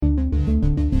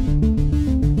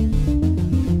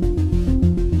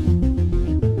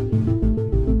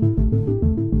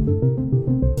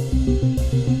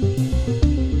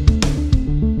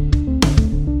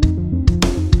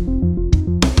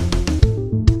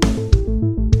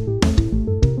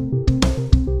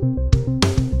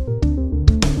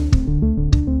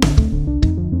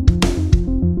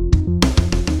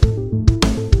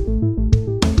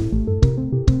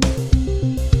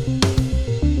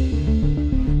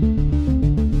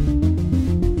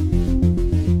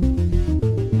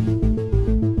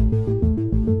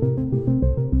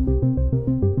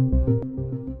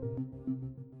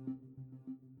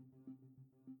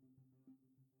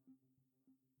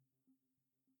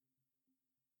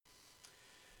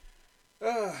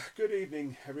Good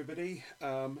evening, everybody.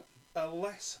 A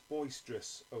less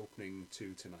boisterous opening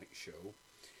to tonight's show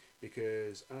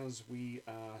because as we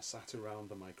are sat around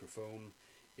the microphone,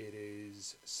 it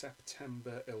is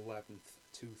September 11th,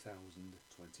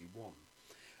 2021,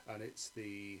 and it's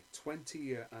the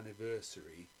 20-year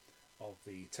anniversary of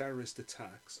the terrorist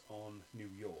attacks on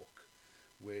New York,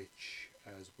 which,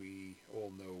 as we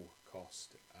all know,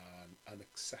 cost an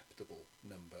unacceptable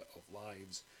number of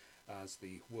lives as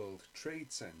the World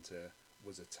Trade Center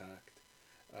was attacked,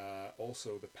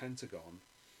 also the Pentagon,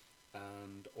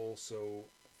 and also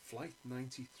Flight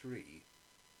 93,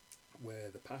 where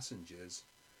the passengers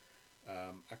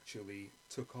actually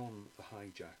took on the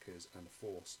hijackers and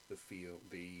forced the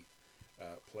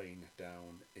plane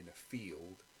down in a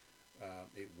field.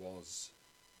 It was,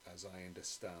 as I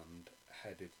understand,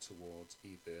 headed towards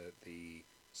either the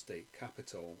state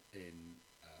capitol in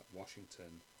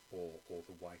Washington or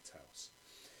the White House.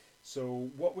 So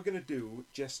what we're going to do,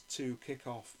 just to kick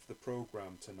off the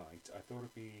programme tonight, I thought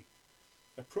it'd be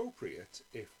appropriate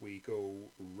if we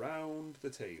go round the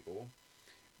table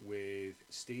with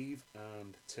Steve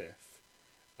and Tiff,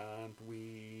 and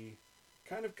we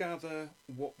kind of gather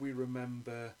what we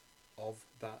remember of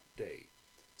that day.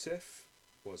 Tiff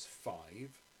was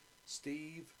 5,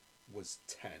 Steve was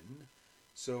 10,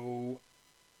 so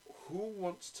who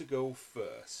wants to go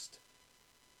first?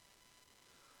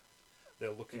 They're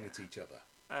looking at each other.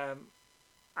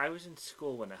 I was in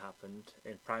school when it happened,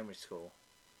 in primary school,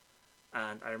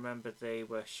 and I remember they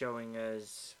were showing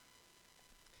us,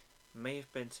 may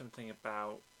have been something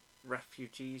about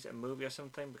refugees, a movie or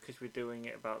something, because we're doing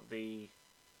it about the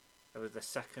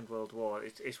Second World War.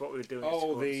 It's what we were doing.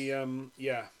 Oh, when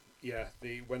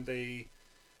they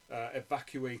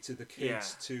evacuated the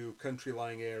kids to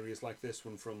country-lying areas like this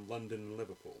one from London and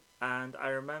Liverpool. And I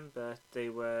remember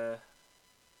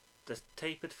the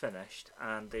tape had finished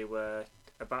and they were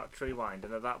about to rewind,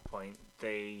 and at that point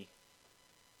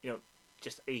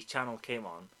just a channel came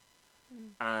on,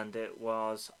 and it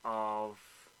was of,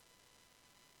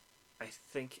 I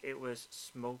think it was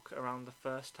smoke around the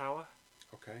first tower.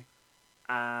 Okay.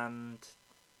 And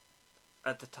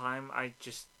at the time I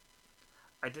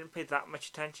didn't pay that much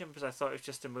attention because I thought it was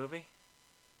just a movie.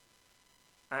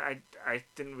 I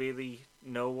didn't really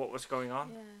know what was going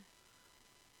on. Yeah.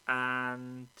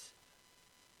 And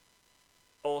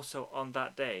also on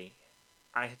that day,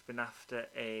 I had been after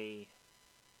a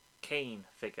Kane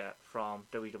figure from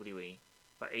WWE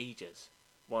for ages,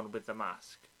 one with the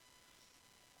mask.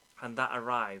 And that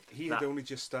arrived. He had only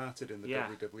just started in the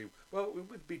WWE. Well, it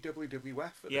would be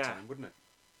WWF at the time, wouldn't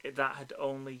it? That had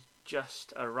only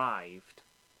just arrived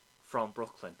from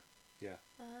Brooklyn. Yeah.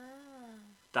 Ah.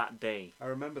 That day. I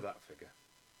remember that figure.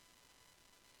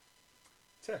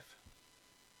 Tiff?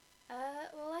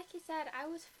 Well, like you said, I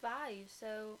was 5,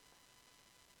 so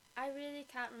I really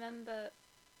can't remember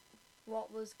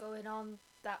what was going on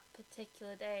that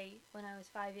particular day when I was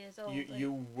 5 years old.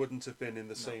 You wouldn't have been in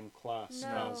the same class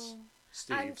as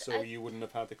Steve, so you wouldn't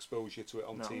have had exposure to it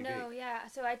on TV. No, yeah.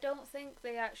 So I don't think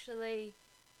they actually...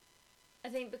 I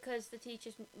think because the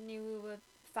teachers knew we were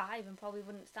 5 and probably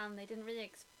wouldn't stand, they didn't really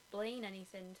explain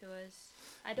anything to us.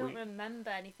 I don't remember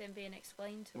anything being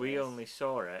explained to us. We only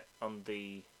saw it on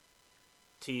the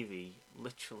TV,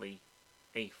 literally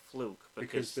a fluke.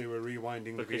 Because they were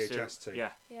rewinding the VHS tape.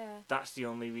 Yeah. That's the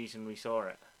only reason we saw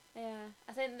it. Yeah.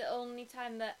 I think the only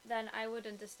time that then I would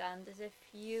understand is if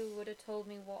you would have told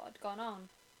me what had gone on.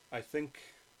 I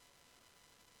think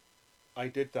I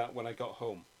did that when I got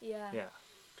home. Yeah. Yeah.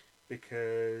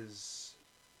 Because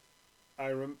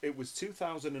it was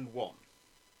 2001.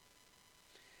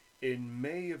 In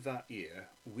May of that year,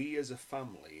 we as a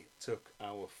family took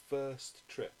our first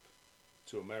trip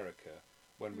to America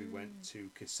when we went to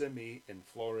Kissimmee in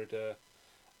Florida,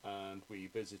 and we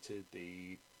visited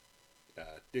the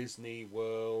Disney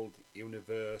World,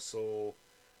 Universal,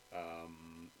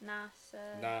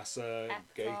 NASA,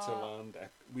 Epcot, Gatorland.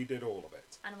 We did all of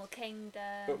it. Animal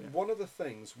Kingdom. But one of the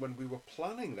things, when we were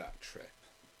planning that trip,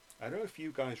 I don't know if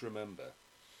you guys remember,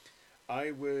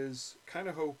 I was kind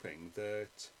of hoping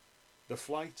that the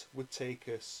flight would take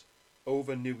us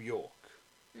over New York.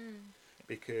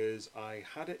 Because I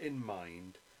had it in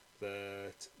mind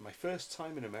that my first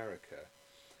time in America,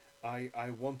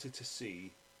 I wanted to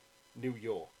see New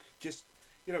York. Just,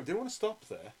 didn't want to stop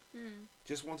there.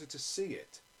 Just wanted to see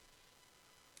it.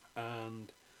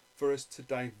 And for us to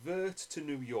divert to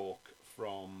New York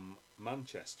from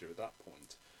Manchester at that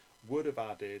point would have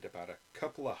added about a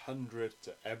couple of hundred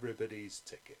to everybody's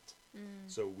ticket.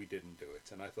 So we didn't do it.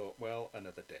 And I thought, well,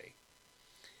 another day.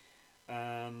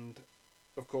 And,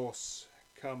 of course,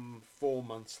 come 4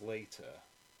 months later,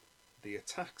 the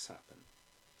attacks happen.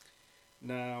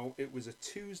 Now, it was a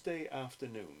Tuesday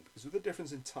afternoon, because with the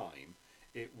difference in time,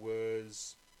 it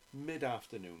was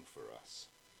mid-afternoon for us.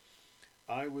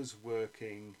 I was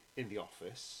working in the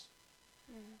office,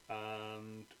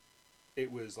 and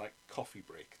it was like coffee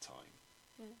break time.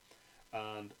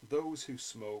 And those who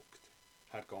smoked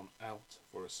had gone out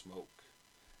for a smoke,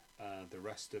 and the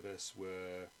rest of us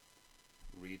were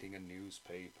reading a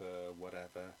newspaper,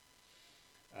 whatever.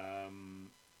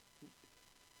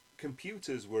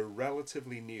 Computers were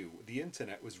relatively new. The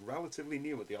internet was relatively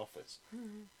new at the office.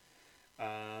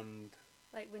 And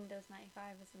like Windows 95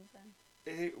 or something.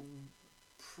 it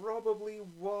probably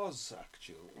was,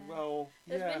 actually. Well,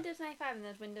 There's yeah. Windows 95 and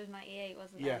there's Windows 98,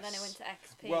 wasn't there? And then it went to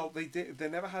XP. Well, they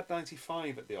never had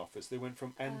 95 at the office. They went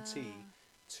from NT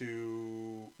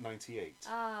to 98.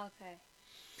 Ah, okay.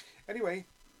 Anyway,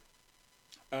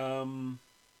 I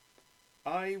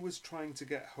was trying to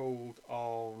get hold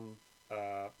on,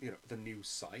 the news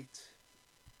site.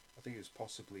 I think it was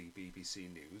possibly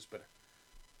BBC News, but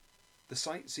the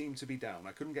site seemed to be down.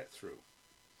 I couldn't get through,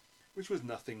 which was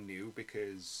nothing new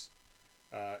because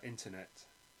internet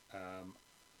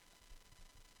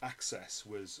access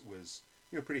was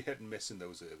pretty hit and miss in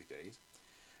those early days.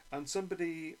 And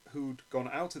somebody who'd gone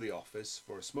out of the office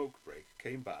for a smoke break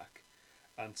came back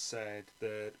and said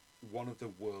that one of the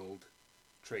World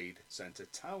Trade Center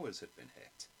towers had been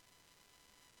hit.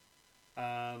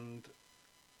 And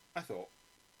I thought,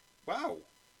 wow,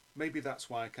 maybe that's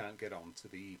why I can't get on to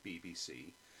the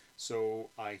BBC. So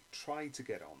I tried to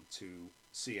get on to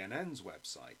CNN's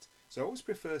website. So I always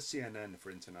prefer CNN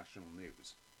for international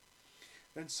news.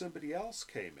 Then somebody else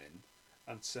came in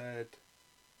and said,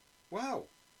 wow,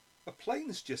 a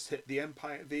plane's just hit the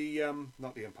not the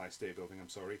Empire State Building, I'm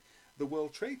sorry, the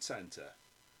World Trade Center.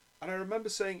 And I remember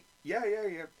saying, yeah,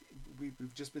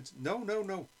 we've just been...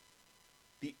 No.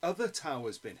 The other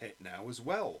tower's been hit now as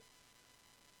well.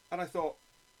 And I thought,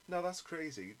 no, that's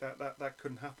crazy. That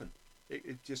couldn't happen.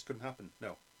 It just couldn't happen.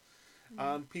 No.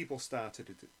 And people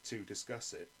started to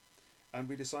discuss it. And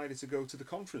we decided to go to the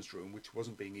conference room, which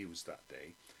wasn't being used that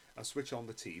day, and switch on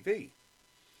the TV.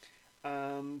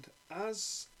 And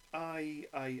as I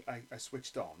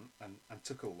switched on and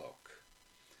took a look,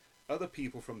 other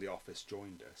people from the office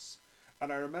joined us.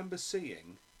 And I remember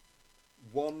seeing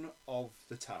one of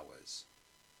the towers.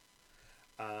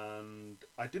 And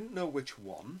I didn't know which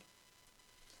one.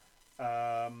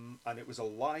 And it was a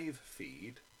live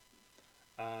feed.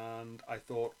 And I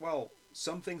thought, well,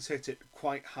 something's hit it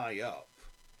quite high up.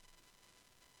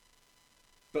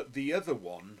 But the other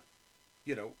one,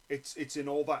 it's in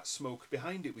all that smoke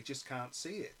behind it. We just can't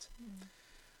see it.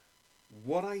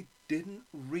 What I didn't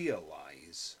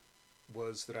realise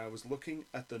was that I was looking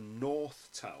at the North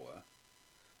Tower,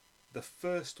 the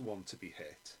first one to be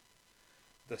hit.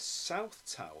 The South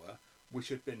Tower, which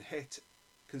had been hit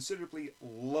considerably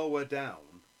lower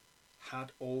down,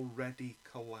 had already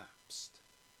collapsed.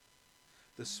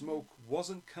 The smoke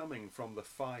wasn't coming from the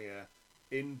fire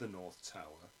in the North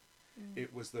Tower.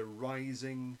 It was the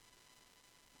rising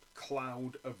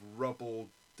cloud of rubble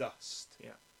dust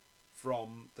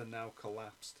from the now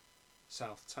collapsed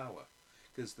South Tower.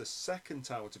 Because the second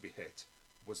tower to be hit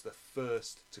was the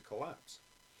first to collapse.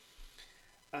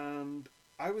 And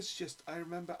I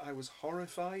remember I was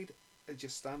horrified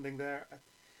just standing there.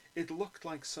 It looked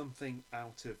like something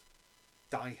out of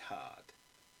Die Hard.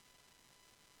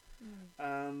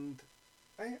 And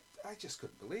I just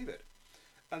couldn't believe it.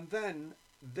 And then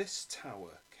this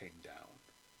tower came down.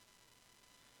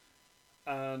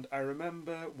 And I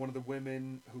remember one of the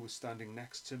women who was standing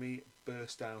next to me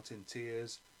burst out in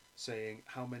tears, saying,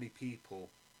 how many people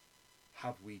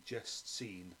have we just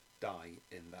seen die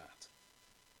in that?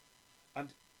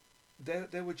 And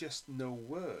there were just no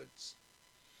words.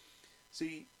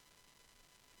 See,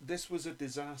 this was a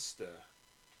disaster,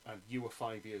 and you were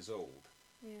 5 years old,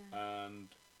 and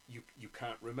you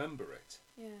can't remember it,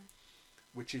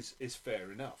 which is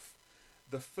fair enough.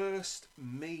 The first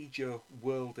major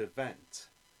world event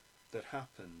that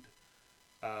happened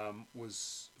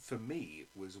was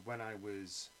when I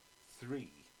was 3,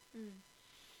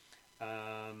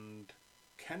 and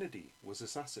Kennedy was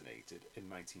assassinated in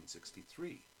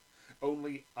 1963.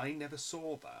 Only I never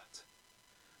saw that.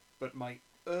 But my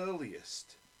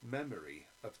earliest memory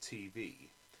of TV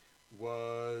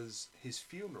was his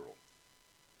funeral.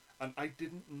 And I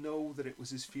didn't know that it was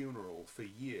his funeral for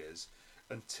years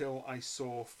until I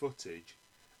saw footage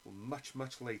much,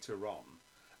 much later on.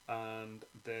 And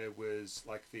there was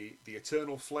like the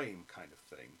eternal flame kind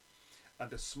of thing.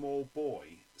 And a small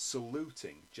boy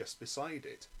saluting just beside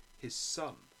it, his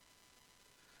son.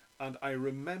 And I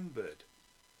remembered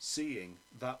seeing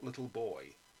that little boy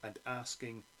and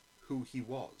asking who he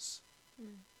was.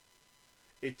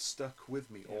 It stuck with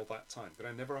me all that time, that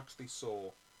I never actually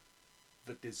saw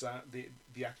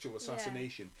the actual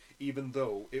assassination, even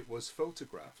though it was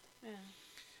photographed.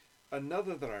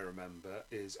 Another that I remember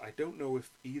is, I don't know if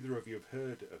either of you have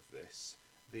heard of this,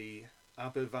 the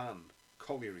Aberfan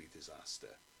colliery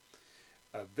disaster.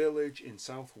 A village in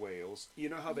South Wales. You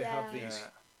know how they have these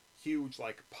huge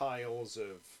piles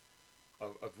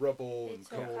of rubble and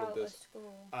coal,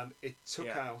 and it took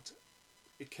out.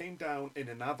 It came down in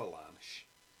an avalanche,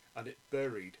 and it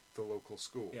buried the local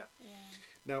school.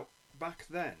 Now, back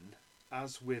then,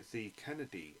 as with the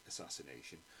Kennedy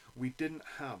assassination, we didn't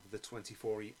have the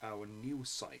 24-hour news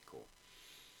cycle.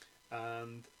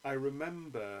 And I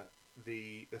remember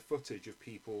the footage of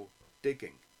people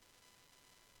digging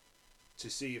to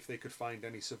see if they could find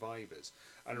any survivors.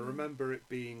 And I remember it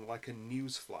being like a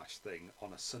newsflash thing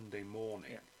on a Sunday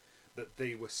morning, that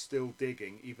they were still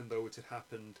digging, even though it had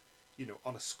happened,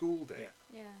 on a school day.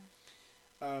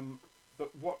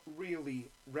 But what really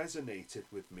resonated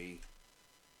with me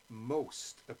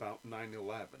most about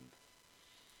 9/11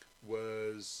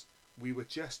 was we were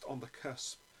just on the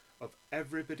cusp of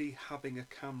everybody having a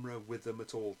camera with them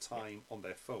at all time on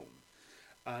their phone.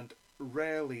 And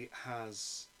rarely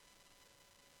has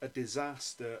a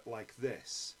disaster like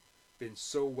this been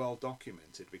so well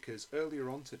documented, because earlier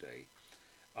on today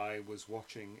I was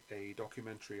watching a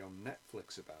documentary on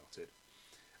Netflix about it,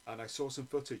 and I saw some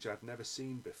footage I'd never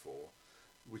seen before,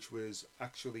 which was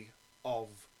actually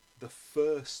of the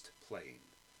first plane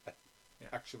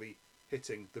actually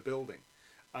hitting the building.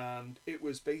 And it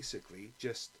was basically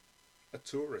just a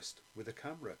tourist with a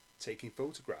camera taking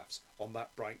photographs on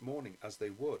that bright morning, as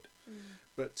they would.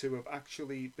 But to have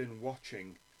actually been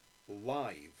watching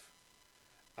live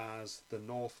as the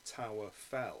North Tower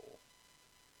fell,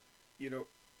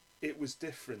 it was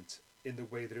different in the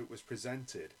way that it was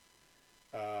presented,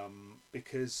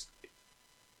 because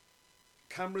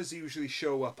cameras usually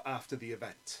show up after the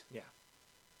event.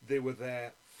 They were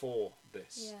there for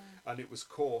this, and it was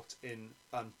caught in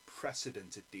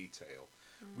unprecedented detail.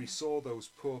 We saw those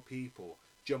poor people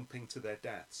jumping to their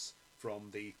deaths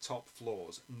from the top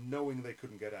floors, knowing they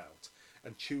couldn't get out,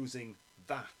 and choosing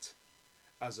that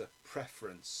as a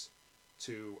preference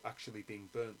to actually being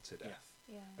burnt to death.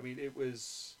 I mean, it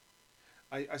was...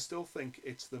 I still think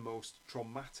it's the most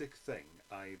traumatic thing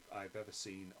I've ever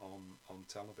seen on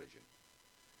television.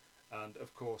 And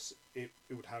of course, it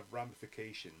would have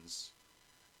ramifications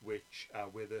which are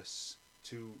with us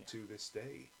to this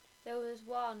day. There was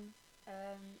one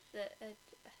that I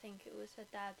think it was her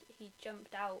dad. He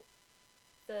jumped out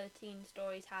 13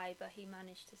 stories high, but he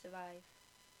managed to survive.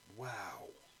 Wow.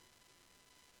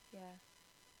 Yeah.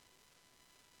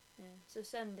 So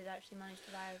son did actually manage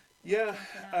to survive. Yeah,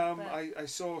 I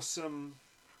saw some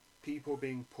people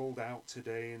being pulled out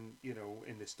today, and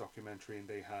in this documentary, and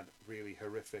they had really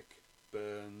horrific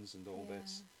burns and all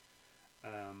this.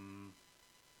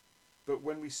 But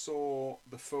when we saw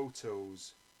the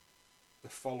photos the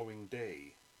following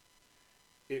day,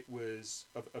 it was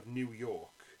of New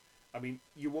York. I mean,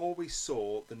 you always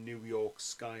saw the New York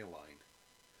skyline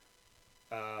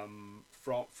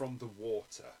from the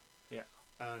water.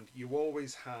 And you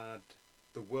always had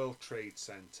the World Trade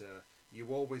Center, you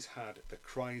always had the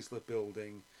Chrysler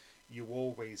Building, you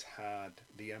always had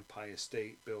the Empire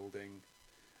State Building.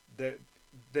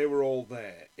 They were all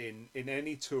there. In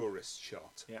any tourist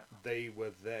shot, they were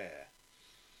there.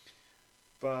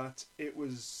 But it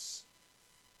was...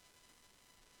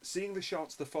 seeing the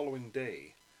shots the following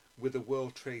day with the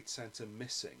World Trade Center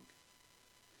missing,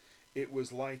 it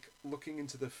was like looking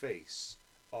into the face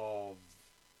of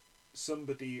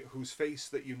somebody whose face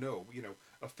that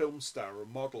a film star or a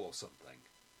model or something,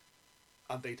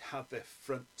 and they'd had their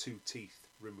front 2 teeth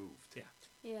removed.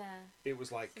 It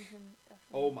was like,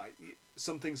 oh my,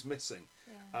 something's missing.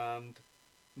 And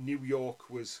New York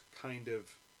was kind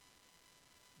of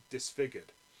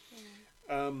disfigured.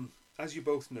 As you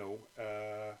both know,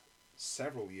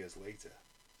 several years later,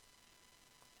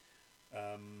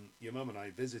 your mum and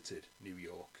I visited New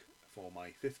York for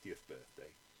my 50th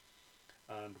birthday.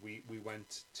 And we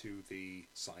went to the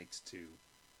site to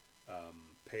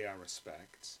pay our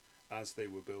respects as they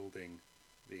were building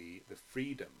the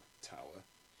Freedom Tower.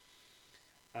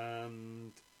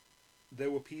 And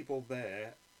there were people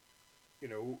there,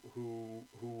 who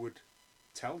would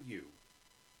tell you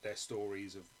their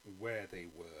stories of where they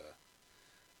were.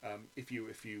 If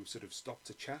you sort of stopped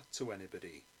to chat to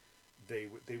anybody, they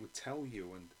would tell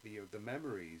you, and the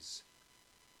memories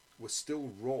were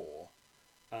still raw.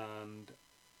 And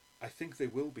I think they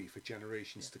will be for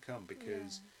generations to come,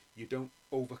 because You don't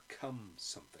overcome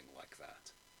something like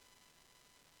that.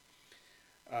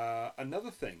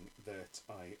 Another thing that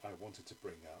I wanted to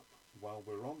bring up while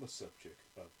we're on the subject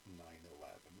of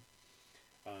 9/11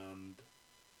 and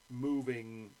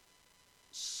moving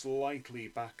slightly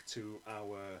back to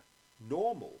our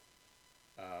normal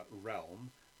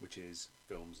realm, which is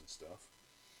films and stuff,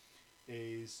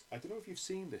 is, I don't know if you've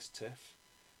seen this, Tiff.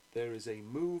 There is a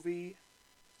movie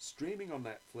streaming on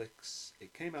Netflix.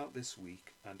 It came out this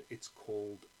week and it's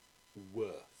called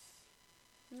Worth.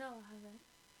 No, I haven't.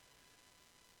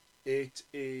 It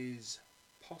is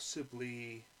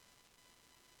possibly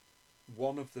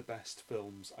one of the best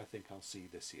films I think I'll see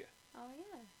this year. Oh,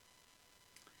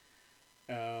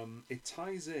 It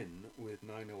ties in with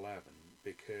 9/11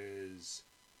 because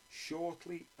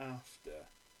shortly after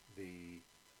the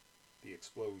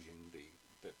explosion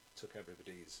that took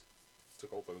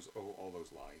all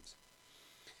those lives,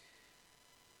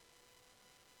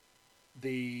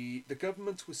 the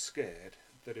government was scared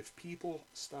that if people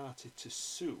started to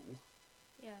sue,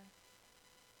 yeah.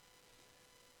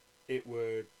 it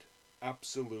would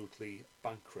absolutely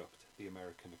bankrupt the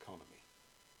American economy.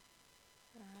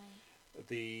 Right.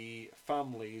 The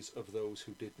families of those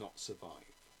who did not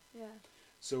survive. Yeah.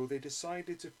 So they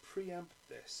decided to preempt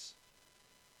this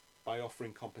by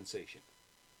offering compensation.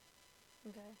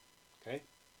 Okay. Okay?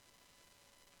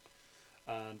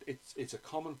 And it's a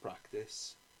common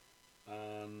practice,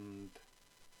 and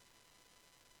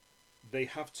they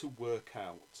have to work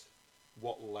out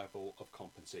what level of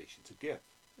compensation to give.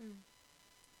 Mm.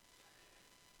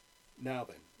 Now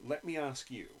then, let me ask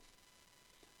you,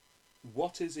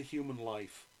 what is a human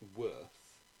life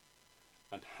worth,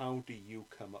 and how do you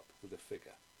come up with a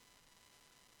figure?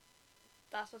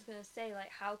 That's what I was going to say. Like,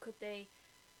 how could they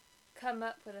come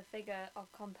up with a figure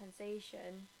of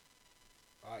compensation?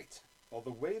 Right. Well,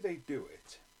 the way they do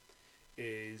it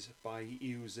is by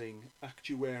using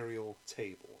actuarial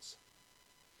tables.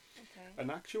 Okay. An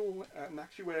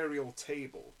actuarial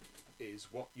table is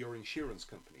what your insurance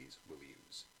companies will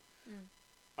use. Mm.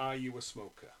 Are you a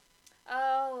smoker?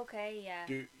 Oh, okay, yeah.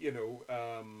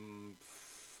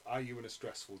 Are you in a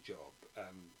stressful job?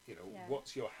 Yeah.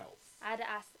 What's your health? I had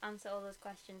to answer all those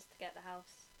questions to get the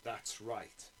house. That's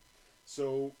right.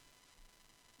 So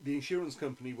the insurance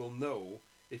company will know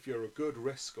if you're a good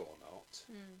risk or not,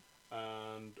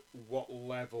 and what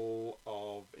level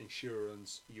of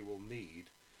insurance you will need,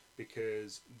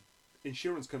 because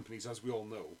insurance companies, as we all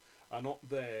know, are not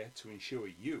there to insure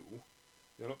you.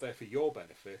 They're not there for your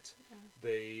benefit. Yeah.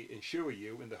 They insure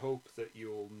you in the hope that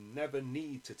you'll never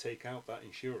need to take out that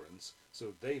insurance,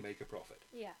 so they make a profit.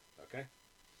 Yeah. Okay?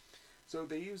 So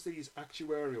they use these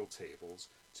actuarial tables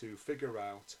to figure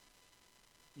out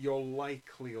your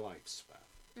likely lifespan.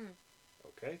 Mm.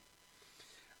 Okay?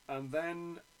 And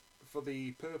then, for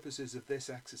the purposes of this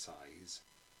exercise,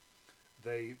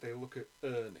 they look at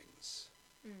earnings.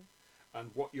 Mm.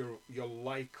 And what your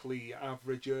likely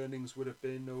average earnings would have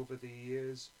been over the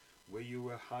years. Were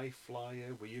you a high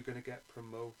flyer? Were you going to get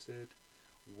promoted?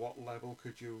 What level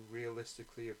could you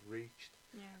realistically have reached?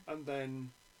 Yeah. And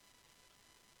then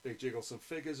they jiggle some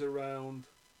figures around,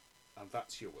 and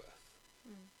that's your worth.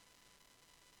 Mm.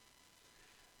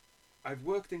 I've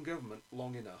worked in government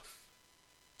long enough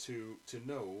to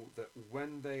know that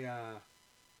when they are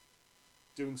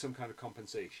doing some kind of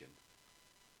compensation,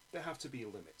 there have to be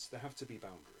limits, there have to be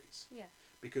boundaries. Yeah.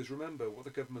 Because remember, what the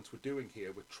governments were doing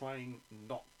here were trying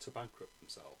not to bankrupt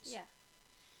themselves. Yeah.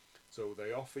 So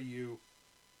they offer you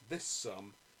this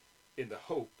sum in the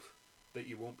hope that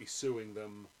you won't be suing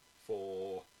them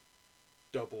for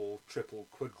double, triple,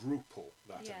 quadruple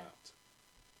that amount.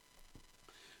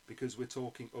 Because we're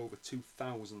talking over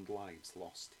 2,000 lives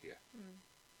lost here. Mm.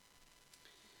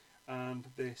 And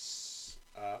this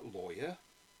lawyer,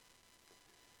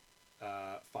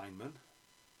 Feynman,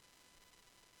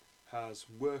 has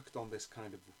worked on this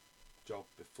kind of job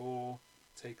before,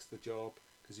 takes the job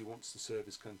because he wants to serve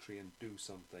his country and do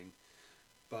something,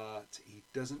 but he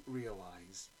doesn't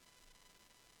realise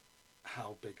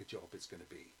how big a job it's going to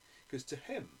be. Because to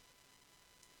him,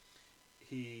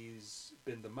 he's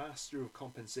been the master of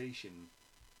compensation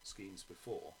schemes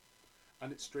before,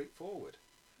 and it's straightforward.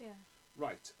 Yeah.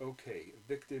 Right, okay,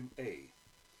 victim A.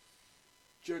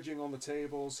 Judging on the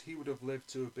tables, he would have lived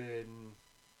to have been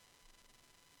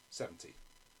 70.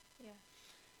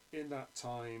 Yeah. In that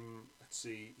time, let's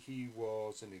see, he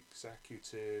was an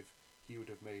executive, he would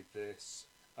have made this,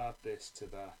 add this to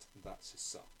that, and that's his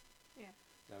sum. Yeah.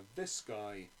 Now this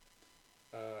guy,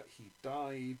 he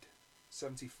died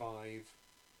 75,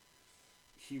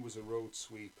 he was a road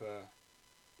sweeper,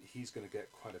 he's going to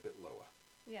get quite a bit lower.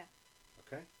 Yeah.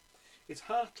 Okay? It's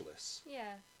heartless,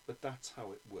 Yeah. but that's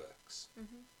how it works.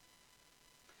 Mhm.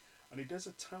 And he does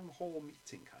a town hall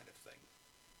meeting kind of thing.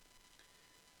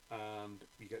 And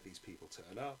you get these people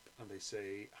turn up and they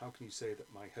say, how can you say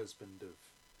that my husband of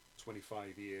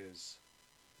 25 years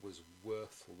was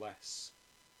worth less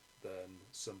than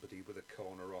somebody with a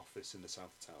corner office in the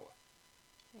South Tower?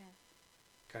 Yeah.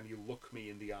 Can you look me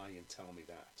in the eye and tell me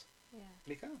that? Yeah. And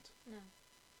he can't. No.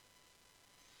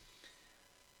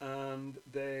 And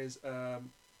there's a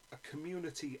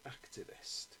community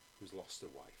activist who's lost a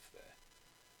wife there.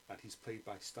 And he's played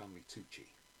by Stanley Tucci,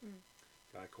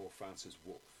 a guy called Francis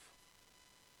Wolff.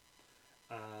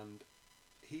 And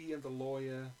he and the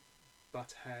lawyer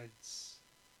butt heads,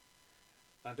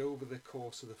 and over the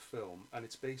course of the film, and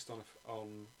it's based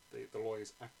on the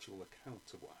lawyer's actual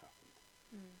account of what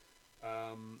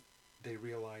happened, they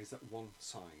realise that one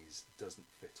size doesn't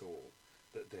fit all,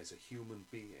 that there's a human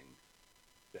being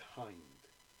behind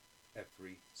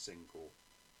every single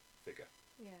figure.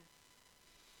 Yeah.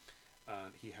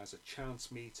 And he has a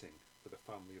chance meeting with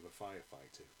the family of a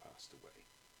firefighter who passed away.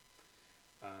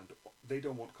 And they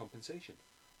don't want compensation.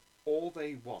 All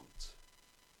they want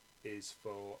is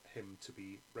for him to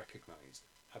be recognised,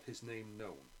 have his name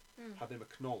known, have him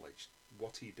acknowledged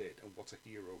what he did and what a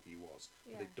hero he was.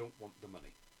 Yeah. They don't want the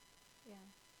money. Yeah.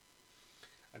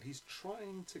 And he's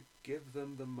trying to give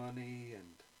them the money,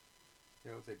 and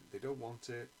they don't want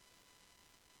it.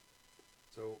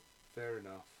 So fair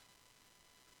enough.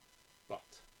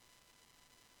 But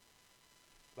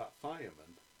that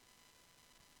fireman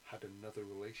had another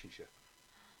relationship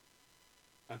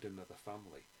and another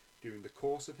family. During the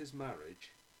course of his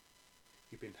marriage,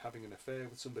 he'd been having an affair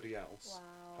with somebody else,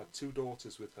 Wow. had 2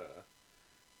 daughters with her.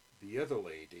 The other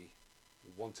lady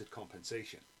wanted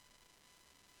compensation.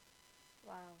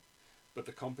 Wow. But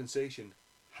the compensation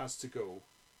has to go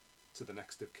to the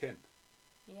next of kin.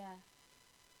 Yeah.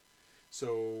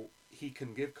 So he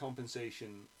can give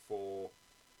compensation for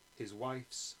his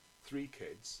wife's 3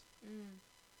 kids,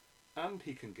 and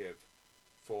he can give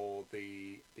for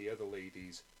the other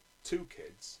lady's 2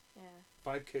 kids, Yeah.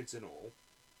 5 kids in all,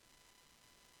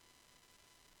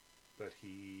 but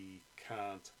he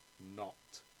can't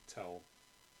not tell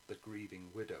the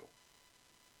grieving widow.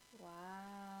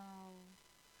 Wow.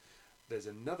 There's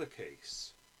another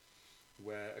case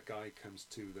where a guy comes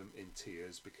to them in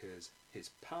tears because his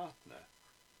partner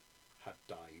had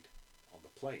died on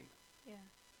the plane. Yeah.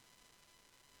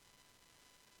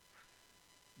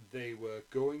 They were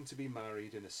going to be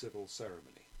married in a civil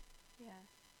ceremony. Yeah.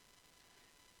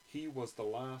 He was the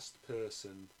last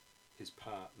person his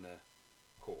partner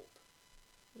called.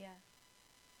 Yeah.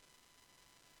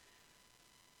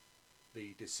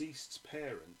 The deceased's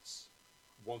parents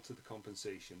wanted the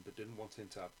compensation but didn't want him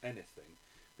to have anything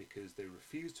because they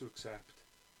refused to accept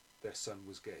their son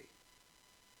was gay.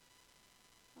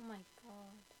 Oh my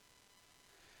god.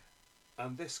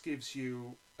 And this gives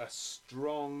you a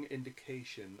strong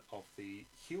indication of the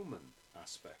human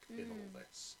aspect in all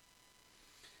this.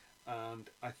 And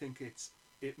I think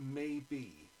it may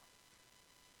be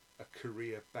a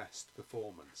career best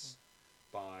performance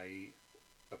by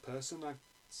a person I've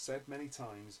said many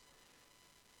times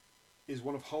is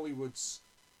one of Hollywood's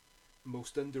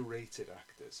most underrated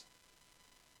actors.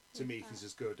 To me, he's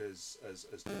as good as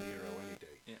De Niro any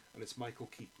day. Yeah. And it's Michael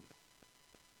Keaton.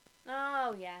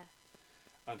 Oh yeah.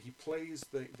 And he plays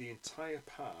the entire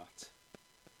part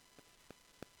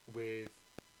with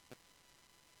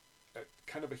a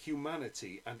kind of a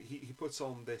humanity, and he puts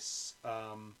on this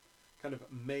kind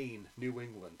of Maine, New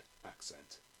England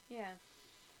accent. Yeah.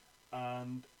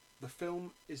 And the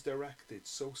film is directed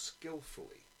so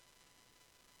skillfully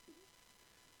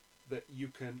that you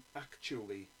can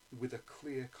actually, with a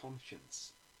clear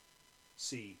conscience,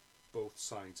 see both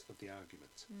sides of the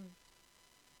argument.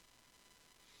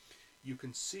 You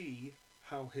can see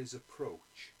how his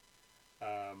approach,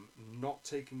 not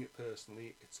taking it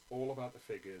personally, it's all about the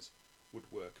figures,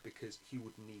 would work because he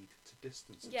would need to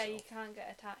distance himself. Yeah, you can't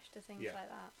get attached to things Yeah. like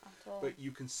that at all. But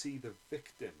you can see the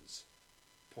victims'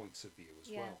 points of view as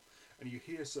Yeah. well. And you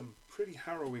hear some pretty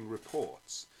harrowing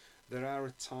reports that are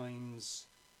at times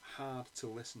hard to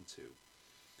listen to.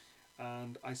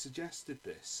 And I suggested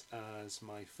this as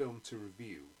my film to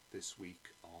review this week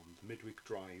on the Midweek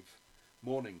Drive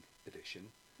morning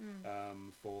edition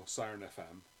for Siren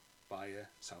FM via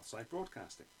Southside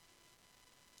Broadcasting.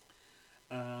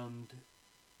 And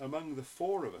among the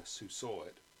 4 of us who saw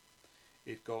it,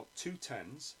 it got 2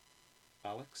 10s,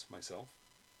 Alex, myself.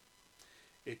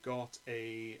 It got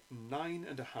a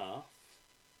 9.5,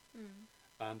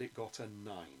 and it got a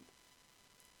 9.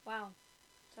 Wow.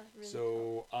 That's really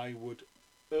So I would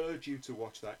urge you to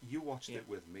watch that. You watched Yeah. it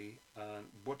with me,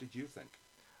 and what did you think?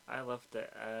 I loved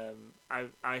it.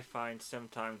 I find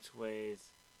sometimes with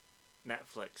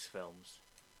Netflix films,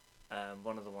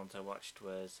 one of the ones I watched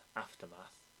was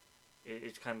Aftermath.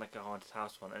 It's kind of like a haunted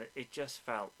house one, and it just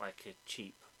felt like a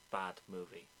cheap, bad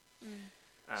movie.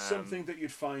 Something that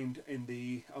you'd find on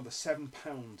the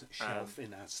 £7 shelf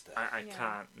in Asda. I Yeah.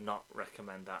 can't not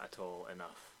recommend that at all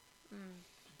enough. Mm.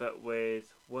 But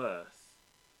with Worth,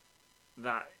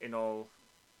 that, in all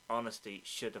honesty,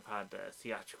 should have had a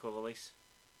theatrical release.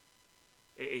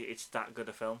 It's that good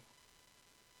a film.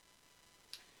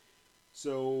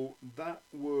 So that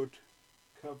would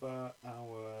cover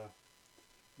our...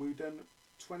 We've done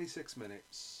 26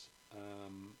 minutes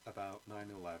about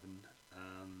 9/11,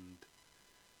 and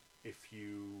if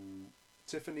you...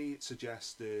 Tiffany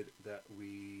suggested that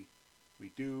we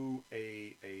do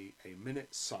a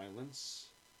minute silence.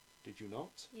 Did you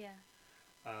not? Yeah.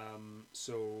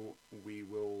 So we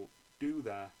will do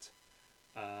that,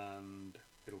 and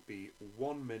it'll be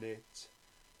 1 minute,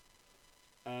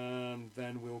 and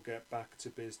then we'll get back to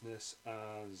business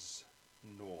as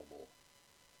normal.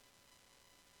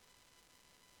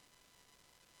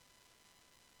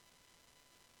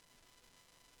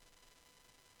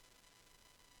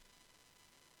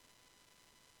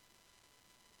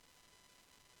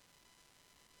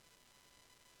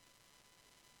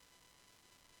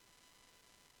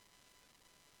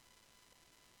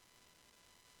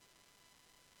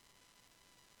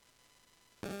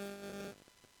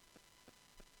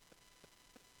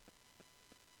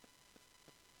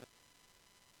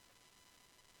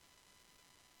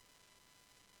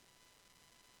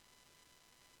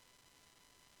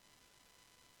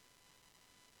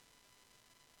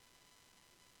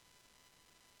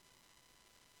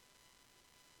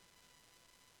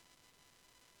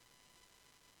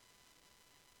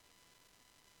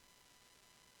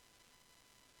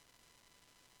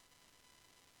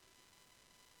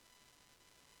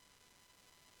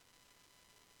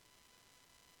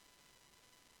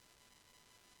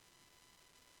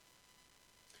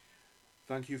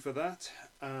 Thank you for that.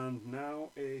 And now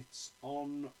it's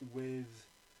on with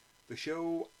the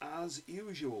show as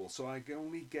usual. So I can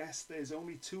only guess there's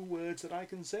only 2 words that I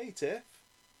can say, Tiff.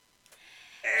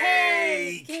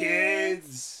 Hey,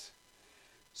 kids!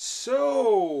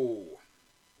 So,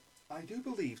 I do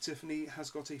believe Tiffany has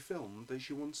got a film that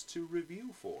she wants to review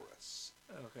for us.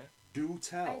 Okay. Do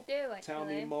tell. I do, actually. Tell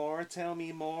me more, tell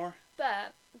me more.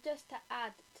 But just to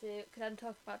add to, because I'm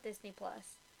talking about Disney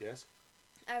Plus, Yes?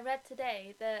 I read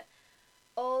today that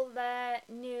all their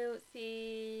new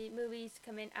movies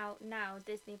coming out now,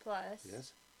 Disney Plus,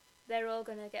 Yes? they're all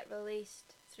gonna get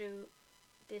released through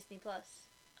Disney Plus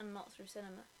and not through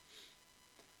cinema.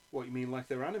 What, you mean like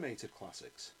they're animated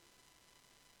classics?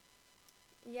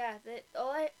 Yeah,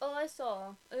 all I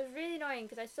saw, it was really annoying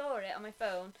because I saw it on my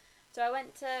phone, so I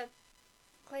went to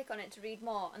click on it to read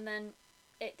more, and then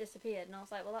it disappeared, and I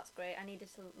was like, well, that's great, I needed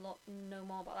to know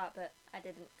more about that, but I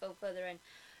didn't go further in.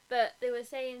 But they were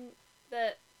saying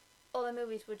that all the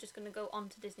movies were just going to go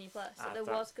onto Disney Plus, so there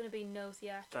was going to be no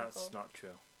theatrical. That's not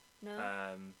true.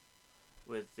 No?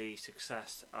 With the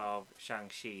success of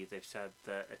Shang-Chi, they've said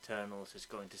that Eternals is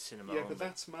going to cinema Yeah, only. but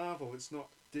that's Marvel, it's not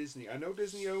Disney. I know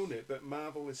Disney own it, but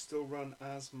Marvel is still run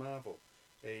as Marvel,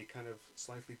 a kind of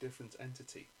slightly different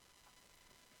entity.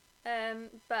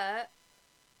 But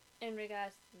in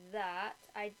regards to that,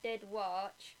 I did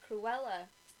watch Cruella.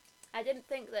 I didn't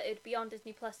think that it'd be on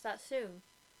Disney Plus that soon.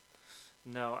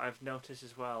 No, I've noticed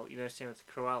as well, same with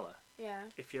Cruella. Yeah.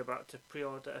 If you're about to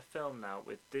pre-order a film now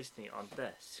with Disney on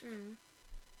disc,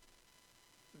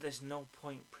 there's no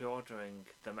point pre-ordering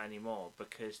them anymore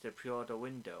because the pre-order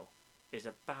window is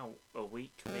about a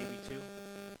week, maybe 2.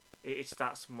 It's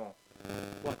that small.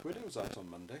 Black Widow's out on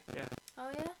Monday. Yeah.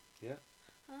 Oh, yeah? Yeah.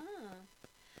 Ah.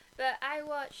 But I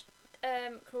watched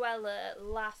Cruella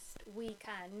last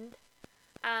weekend,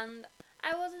 and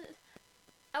I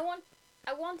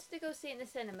wanted to go see it in the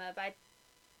cinema, but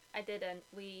I didn't.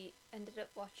 We ended up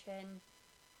watching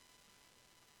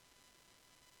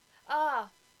the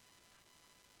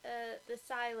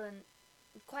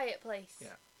Quiet Place. Yeah.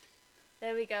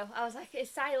 There we go. I was like,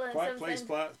 it's silent Quiet something.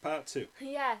 Place Part 2.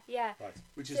 Yeah. Right.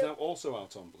 Which is So- now also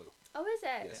out on Blue. Oh, is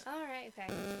it? Yes. Alright, okay.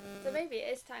 So maybe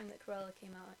it is time that Cruella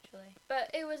came out, actually. But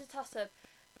it was a toss-up.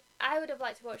 I would have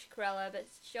liked to watch Cruella, but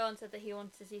Sean said that he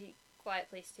wanted to see Quiet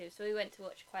Place 2, so we went to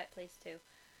watch Quiet Place 2.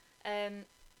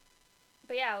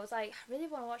 But yeah, I was like, I really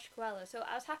want to watch Cruella, so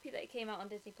I was happy that it came out on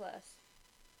Disney Plus.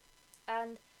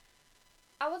 And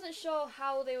I wasn't sure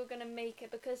how they were going to make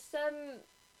it, because some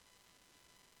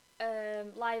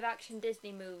live-action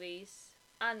Disney movies,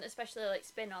 and especially like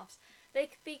spin-offs, they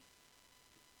could be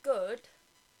good,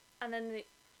 and then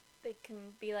they can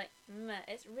be like meh.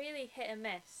 It's really hit and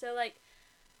miss. So like,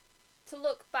 to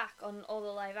look back on all the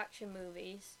live action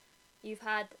movies, you've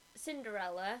had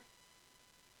Cinderella,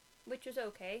 which was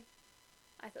okay.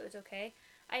 I thought it was okay.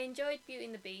 I enjoyed Beauty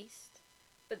and the Beast,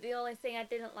 but the only thing I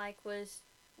didn't like was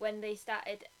when they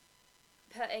started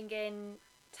putting in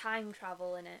time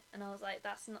travel in it, and I was like,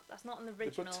 that's not an They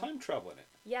original. put time travel in it.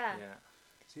 Yeah. Yeah.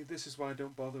 See, this is why I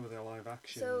don't bother with their live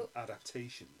action So-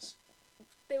 adaptations.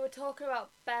 They were talking about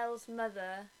Belle's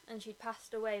mother, and she'd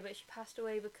passed away, but she passed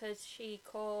away because she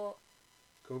caught.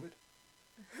 COVID?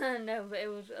 No, but it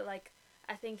was like,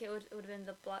 I think it would have been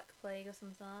the Black Plague or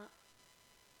something like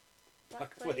that.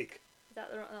 Black Plague? Is that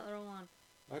the wrong one?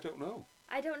 I don't know.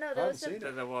 I don't know. I There haven't was some, seen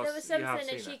it. There was. there was You have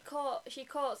something that seen she caught it.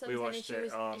 something We watched and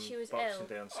it on she was Boxing ill.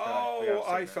 Day on Sky. We have Oh,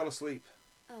 seen I it. fell asleep.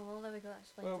 Oh well, there we go. That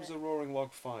explains Well, it was it. a roaring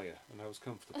log fire, and I was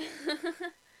comfortable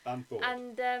and bored.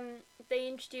 And they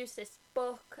introduced this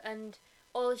book, and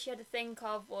all she had to think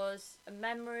of was a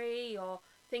memory or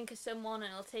think of someone,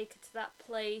 and it'll take her to that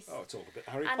place. Oh, it's all a bit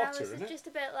Harry and Potter, I was isn't it? just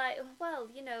a bit like, well,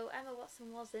 you know, Emma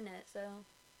Watson was in it, so.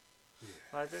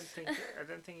 I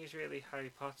don't think it's really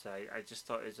Harry Potter. I just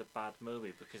thought it was a bad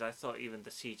movie because I thought even the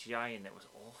CGI in it was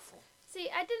awful. See,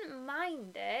 I didn't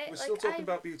mind it. We're like, still talking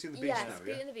about Beauty and the Beast yes, now,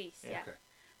 Beauty yeah? and the Beast, yeah. Okay.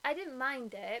 I didn't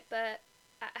mind it, but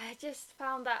I just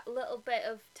found that little bit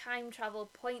of time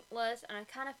travel pointless, and I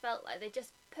kind of felt like they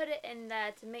just put it in there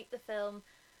to make the film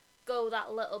go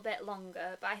that little bit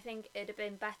longer, but I think it'd have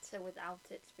been better without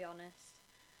it, to be honest.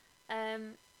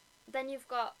 Then you've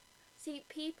got... See,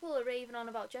 people are raving on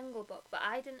about Jungle Book, but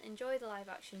I didn't enjoy the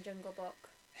live-action Jungle Book.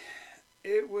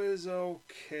 It was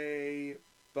okay,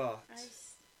 but I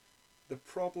s- the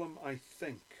problem, I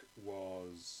think,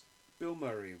 was Bill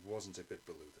Murray wasn't a good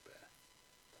Baloo the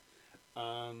Bear.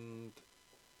 And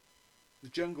The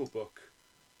Jungle Book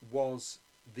was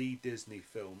the Disney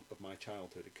film of my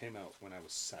childhood. It came out when I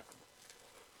was 7.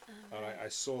 And I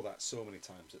saw that so many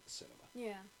times at the cinema.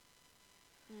 Yeah.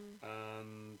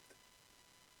 And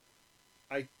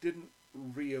I didn't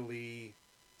really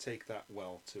take that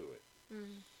well to it.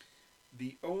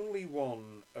 The only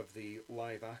one of the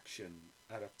live action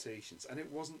adaptations, and it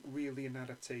wasn't really an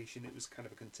adaptation, it was kind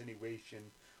of a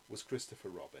continuation, was Christopher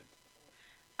Robin.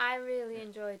 I really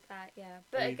enjoyed that, yeah.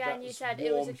 But I mean, again, that you was said it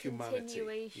was a warm humanity,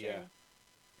 continuation.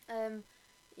 yeah.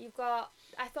 You've got...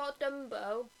 I thought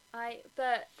Dumbo,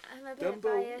 but I'm a bit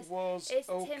Dumbo biased. was It's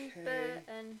okay. Tim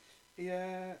Burton.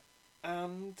 Yeah,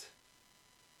 and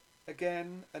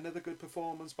again, another good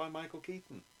performance by Michael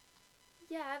Keaton.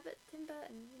 Yeah, but Tim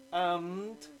Burton.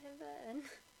 And Tim Burton.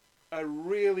 a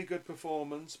really good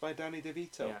performance by Danny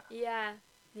DeVito. Yeah.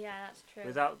 Yeah, that's true.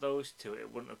 Without those two,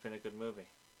 it wouldn't have been a good movie.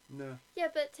 No. Yeah,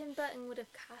 but Tim Burton would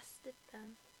have casted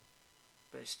them.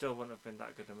 But it still wouldn't have been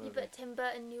that good a movie. Yeah, but Tim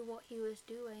Burton knew what he was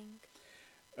doing.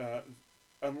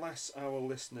 Unless our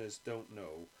listeners don't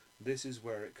know, this is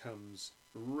where it comes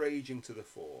raging to the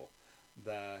fore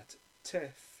that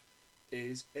Tiff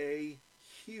is a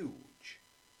huge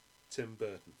Tim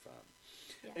Burton fan.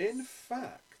 Yes. In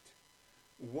fact,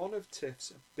 one of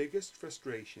Tiff's biggest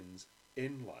frustrations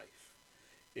in life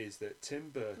is that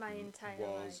Tim My Burton entire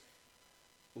was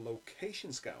life.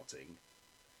 location scouting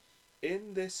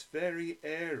in this very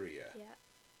area. Yeah.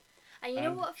 And you know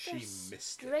And what she missed it.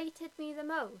 frustrated me the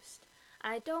most?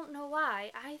 I don't know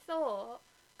why. I thought,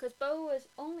 because Bo was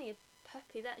only a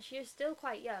puppy then, she was still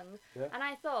quite young, Yeah. and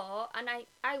I thought, and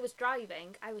I was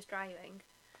driving,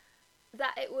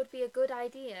 that it would be a good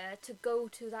idea to go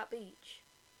to that beach.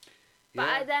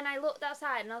 But Yeah. then I looked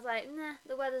outside and I was like, nah,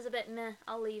 the weather's a bit meh,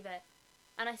 I'll leave it.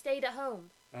 And I stayed at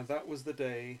home. And that was the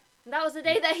day. And that was the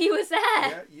day that he was there.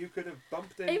 Yeah, you could have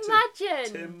bumped into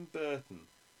Imagine! Tim Burton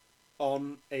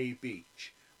on a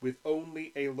beach with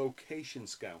only a location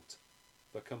scout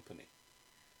for company.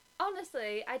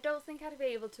 Honestly, I don't think I'd be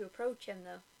able to approach him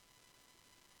though.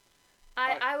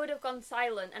 I would have gone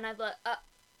silent and I'd be like,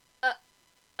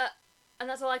 and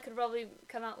that's all I could probably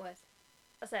come out with.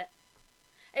 That's it.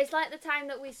 It's like the time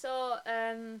that we saw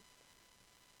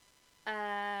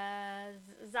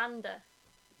Xander.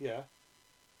 Yeah.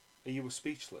 And you were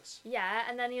speechless. Yeah,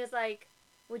 and then he was like,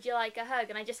 would you like a hug?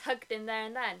 And I just hugged him there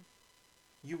and then.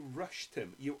 You rushed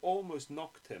him. You almost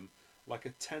knocked him like a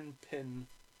 10-pin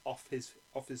off his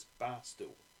bar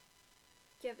stool.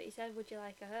 Yeah, but he said, would you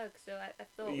like a hug? So I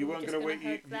thought You we were weren't just going to gonna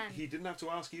wait. hug then. He didn't have to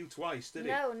ask you twice, did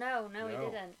he? No, he No.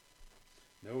 didn't.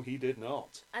 No, he did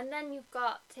not. And then you've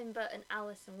got Tim Burton,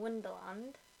 Alice in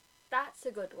Wonderland. That's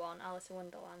a good one, Alice in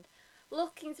Wonderland.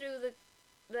 Looking through the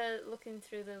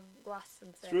glass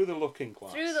and things. Through the looking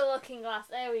glass. Through the looking glass.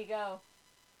 There we go.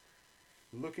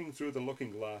 Looking through the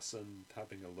looking glass and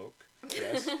having a look.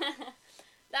 Yes.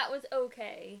 That was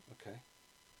okay, Okay.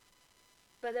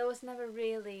 but there was never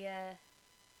really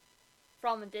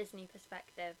from a Disney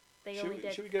perspective. They Should only we-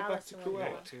 did should we get back Alice to in Cruella?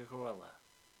 Wonderland. To Cruella.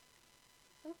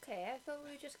 Okay, I thought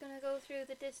we were just gonna go through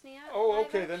the Disney. Oh, live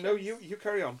okay then. No, actions. you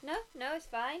carry on. No, it's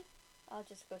fine. I'll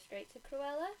just go straight to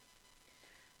Cruella.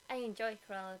 I enjoyed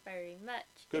Cruella very much.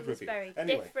 Good It was review. very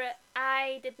Anyway. different.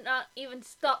 I did not even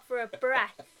stop for a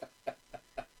breath.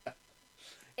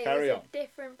 It Carry was on. a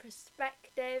different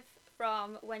perspective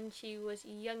from when she was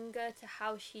younger to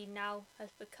how she now has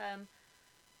become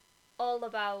all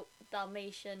about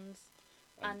Dalmatians.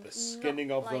 And And the not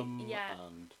skinning of like- them yeah.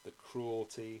 and the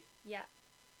cruelty. Yeah.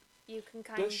 You can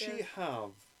kind Does of... she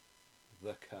have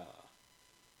the car?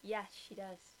 Yes, she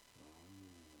does.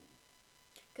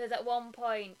 Because at one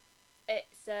point,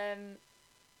 it's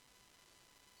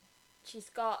she's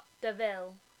got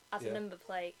DeVille as Yeah. a number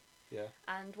plate, Yeah.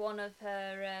 and one of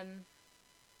her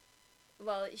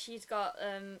well, she's got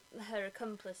her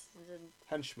accomplices and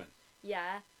Henchmen.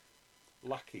 yeah,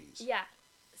 Lackeys. yeah.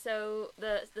 So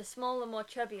the smaller, more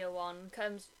chubbier one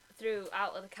comes through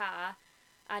out of the car,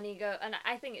 and and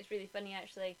I think it's really funny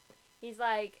actually. He's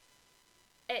like,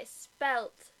 it's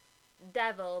spelt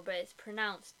devil, but it's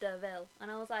pronounced DeVille,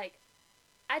 and I was like,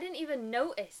 I didn't even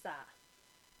notice that.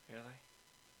 Really?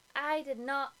 I did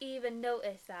not even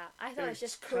notice that. I thought it was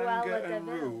It's just Cruella Kanga and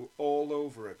DeVille. Roo all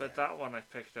over again. But that one I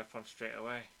picked up on straight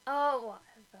away. Oh,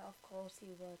 whatever. Of course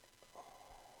you would.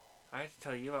 I had to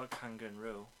tell you about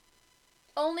Kangaroo.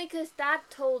 Only 'cause Dad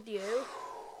told you.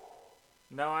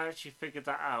 No, I actually figured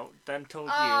that out, then told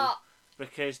you, Oh,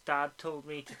 because Dad told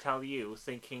me to tell you,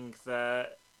 thinking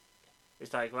that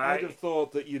it's like, I'd right, have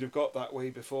thought that you'd have got that way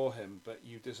before him, but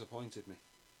you disappointed me.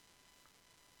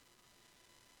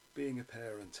 Being a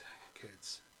parent,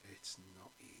 kids, it's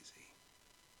not easy.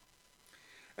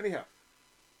 Anyhow,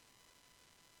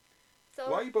 so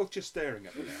why are you both just staring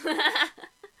at me now?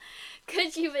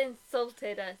 'cause you've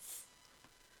insulted us.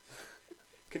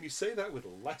 Can you say that with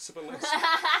less of a lisp?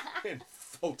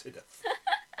 Insulted us.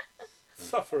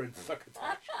 Suffering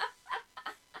succotash.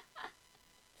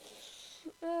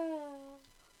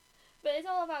 But it's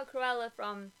all about Cruella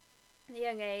from the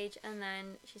young age, and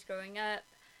then she's growing up.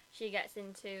 She gets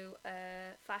into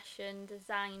a fashion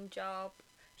design job.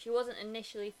 She wasn't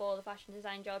initially for the fashion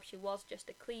design job. She was just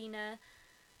a cleaner.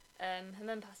 Her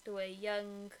mum passed away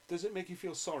young. Does it make you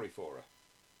feel sorry for her?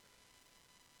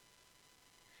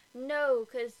 No,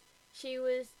 because she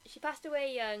passed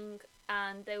away young,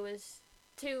 and there was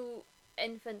 2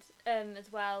 infants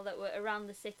as well that were around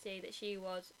the city that she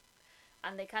was,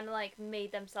 and they kind of like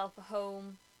made themselves a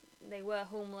home. They were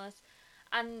homeless,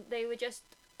 and they were just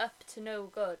up to no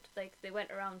good. Like, they went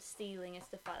around stealing and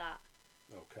stuff like that.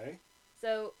 Okay.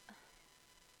 So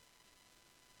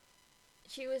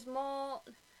she was more.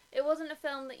 It wasn't a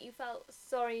film that you felt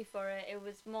sorry for her. It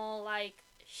was more like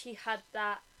she had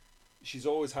that She's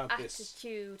always had this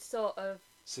attitude, sort of.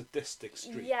 sadistic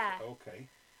streak. Yeah. Okay.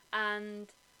 And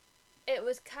it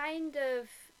was kind of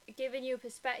giving you a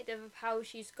perspective of how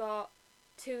she's got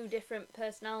 2 different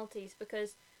personalities,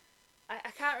 because I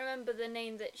can't remember the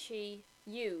name that she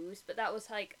used, but that was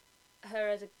like her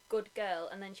as a good girl,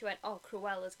 and then she went, oh,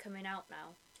 Cruella's coming out now.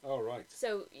 All right.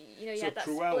 So, you know, you So had that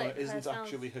Cruella split isn't personality.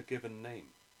 actually her given name.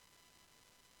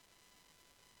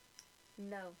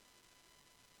 No,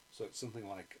 So it's something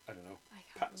like, I don't know, I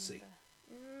can't Patsy.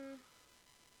 remember.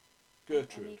 I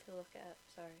Gertrude, need to look it up,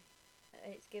 sorry.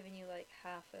 It's giving you like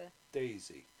half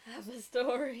Daisy. a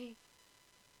story.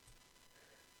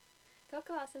 Talk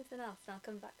about something else and I'll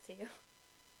come back to you.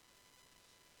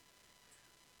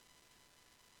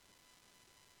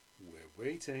 We're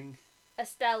waiting.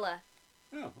 Estella.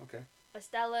 Oh, okay.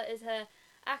 Estella is her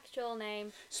actual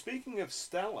name. Speaking of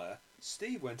Stella,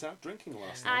 Steve went out drinking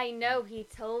last night. I know, he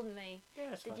told me.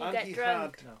 yeah, it's Did fine. you And get he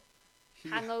drunk? had- No, He-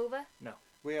 Hangover?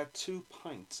 we had 2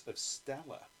 pints of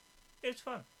Stella. it's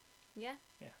fun. Yeah?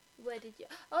 Yeah. Where did you...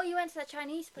 Oh, you went to that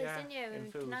Chinese place, Yeah, didn't you? in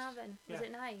In Foods. Carnarvon. Was Yeah.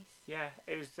 it nice? Yeah,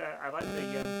 it was. I like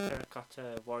the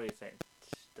terracotta warrior thing.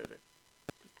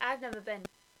 I've never been.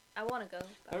 I want to go.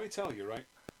 But... Let me tell you, right?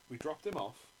 We dropped him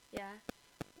off, Yeah.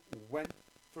 went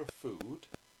for food,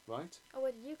 right? Oh,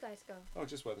 where did you guys go? Oh,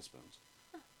 just Weatherspoons.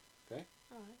 Okay.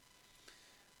 Alright.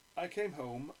 I came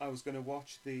home, I was going to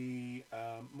watch the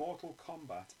Mortal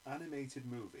Kombat animated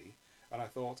movie, and I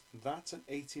thought, that's an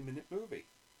 80-minute movie.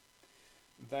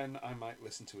 Then I might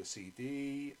listen to a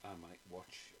CD, I might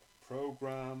watch a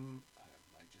program,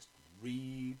 I might just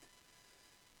read.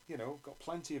 You know, got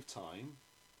plenty of time.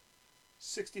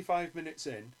 65 minutes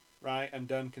in, right, I'm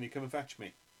done, can you come and fetch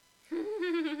me?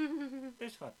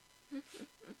 It's fun.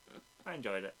 I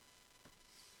enjoyed it.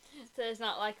 So it's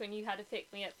not like when you had to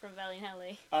pick me up from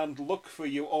Bellinelli. And look for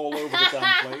you all over the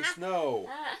damn place. No.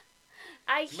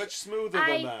 It's much smoother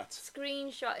than that.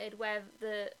 Screenshotted where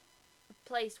the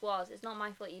place was. It's not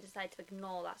my fault you decided to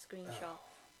ignore that screenshot.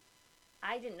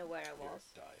 I didn't know where I was.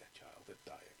 You're a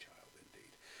dire child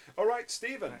indeed. All right,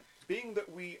 Stephen, being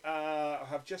that we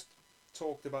have just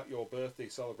talked about your birthday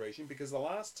celebration, because the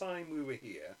last time we were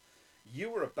here, you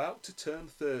were about to turn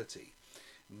 30.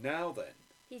 Now then.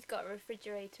 He's got a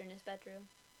refrigerator in his bedroom.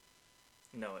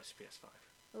 No, it's PS5.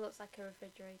 It looks like a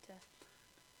refrigerator.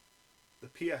 The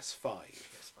PS5.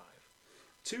 PS5.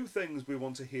 Two things we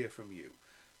want to hear from you.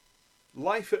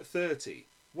 Life at 30.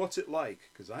 What's it like?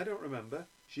 Because I don't remember.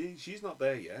 She's not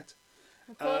there yet.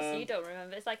 Of course you don't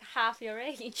remember. It's like half your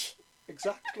age.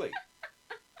 Exactly.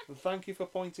 And thank you for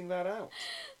pointing that out.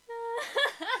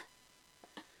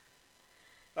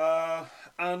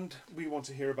 And we want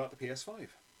to hear about the PS5.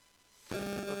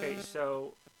 Okay,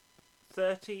 so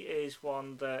 30 is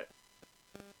one that,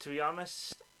 to be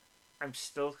honest,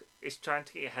 it's trying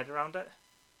to get your head around it.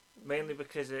 Mainly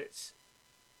because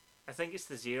I think it's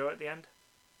the 0 at the end.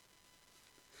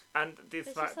 And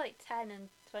it's just like 10 and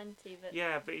 20, but...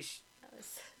 Yeah, but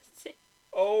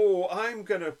Oh, I'm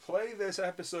going to play this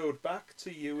episode back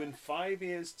to you in 5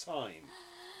 years' time.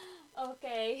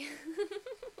 Okay.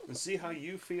 And see how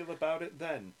you feel about it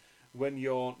then, when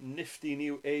your nifty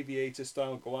new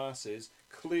aviator-style glasses,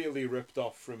 clearly ripped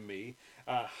off from me,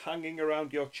 are hanging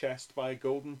around your chest by a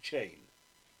golden chain.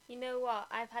 You know what?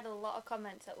 I've had a lot of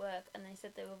comments at work, and they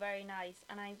said they were very nice.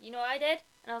 And you know what I did?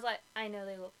 And I was like, I know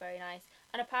they look very nice.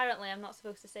 And apparently I'm not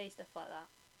supposed to say stuff like that.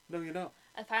 No, you're not.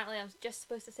 Apparently I'm just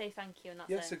supposed to say thank you, and that's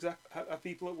it. Yes, exactly. Have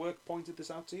people at work pointed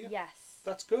this out to you? Yes.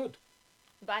 That's good.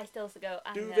 But I still go,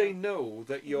 I know. Do they know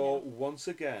that you're, once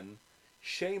again,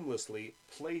 shamelessly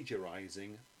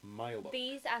plagiarising my look?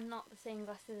 These are not the same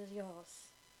glasses as yours.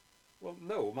 Well,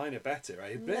 no, mine are better, I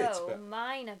admit. No, but,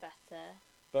 mine are better.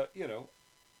 But, you know...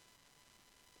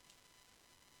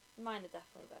 Mine are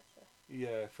definitely better.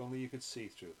 Yeah, if only you could see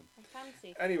through them. I can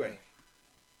see through Anyway,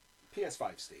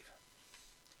 PS5, Steve.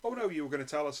 Oh no, you were going to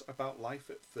tell us about life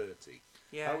at 30.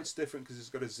 yeah, How it's different because it's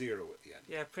got a 0 at the end.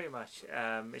 yeah, pretty much.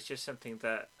 It's just something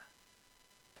that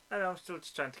I don't know. I'm still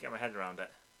just trying to get my head around it.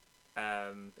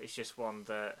 It's just one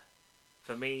that,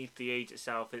 for me, the age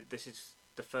itself, this is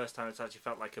the first time it's actually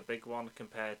felt like a big one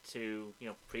compared to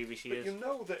previous years. But you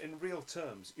know that in real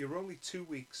terms, you're only 2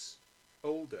 weeks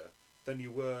older than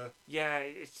you were Yeah,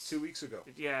 it's 2 weeks ago.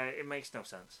 Yeah, it makes no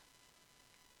sense.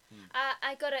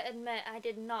 I gotta admit, I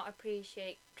did not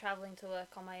appreciate travelling to work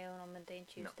on my own on Monday and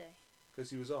Tuesday. Because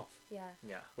he was off. Yeah.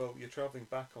 Yeah. Well, you're travelling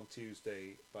back on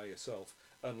Tuesday by yourself,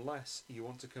 unless you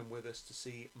want to come with us to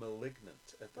see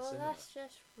Malignant at the cinema. That's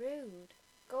just rude.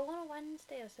 Go on a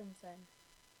Wednesday or something.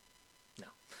 No.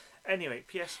 Anyway,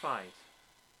 PS5.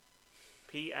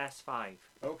 PS5.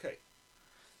 Okay.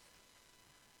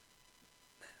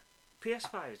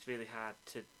 PS5 is really hard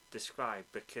to describe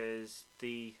because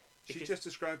She just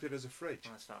described it as a fridge.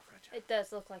 Well, it's not a fridge. It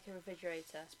does look like a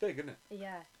refrigerator. It's big, isn't it?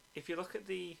 Yeah. If you look at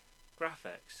the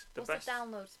graphics, What's the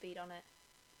download speed on it?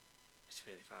 It's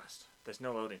really fast. There's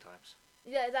no loading times.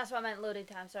 Yeah, that's what I meant, loading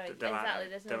time, sorry. There aren't Exactly, any.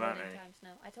 there's no There aren't loading any. times, no.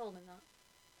 I told him that.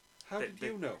 How did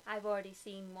you know? I've already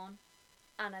seen one,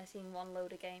 and I've seen one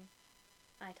load a game.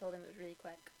 I told him it was really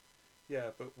quick.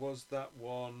 Yeah, but was that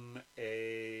one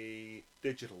a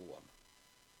digital one?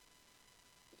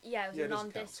 Yeah, it was Yeah, a it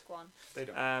doesn't non-disc one. They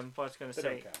don't. What I was going to They say.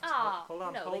 don't count. Ah, hold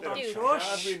on, no, hold they on. do. Shush.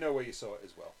 How do we know where you saw it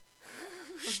as well?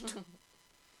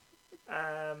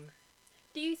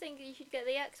 Do you think you should get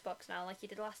the Xbox now, like you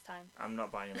did last time? I'm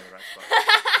not buying another Xbox.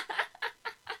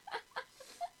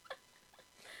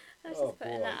 I was Oh, just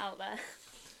putting boy. that out there.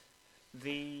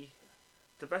 The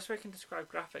best way I can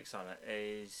describe graphics on it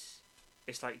is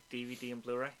it's like DVD and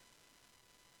Blu-ray.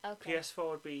 Okay.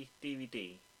 PS4 would be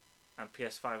DVD, and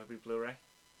PS5 would be Blu-ray.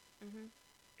 Mhm.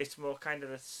 It's more kind of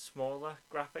the smaller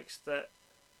graphics that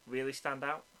really stand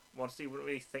out. Ones that you wouldn't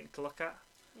really think to look at.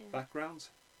 Yeah. Backgrounds?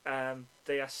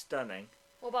 They are stunning.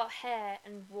 What about hair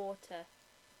and water?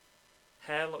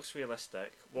 Hair looks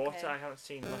realistic. Water Okay. I haven't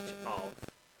seen much of.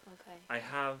 Okay. I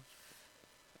have,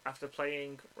 after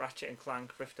playing Ratchet and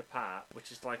Clank Rift Apart,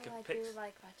 which is like I a do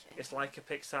like Ratchet. it's like a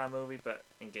Pixar movie but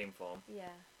in game form.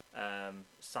 Yeah.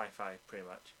 Sci-fi pretty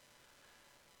much.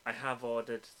 I have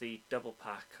ordered the double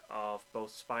pack of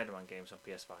both Spider-Man games on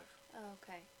PS5 Oh,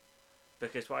 okay.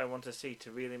 because what I want to see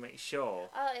to really make sure,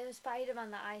 Oh, it was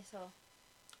Spider-Man that I saw.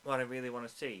 what I really want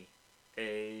to see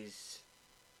is,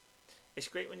 it's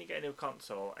great when you get a new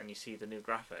console and you see the new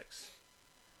graphics.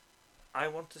 I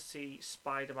want to see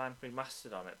Spider-Man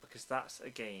remastered on it because that's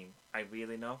a game I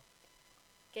really know.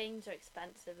 games are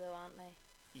expensive though, aren't they?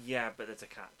 Yeah, but there's a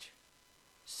catch.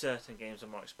 Certain games are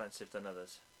more expensive than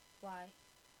others. Why?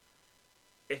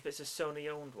 If it's a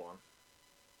Sony-owned one,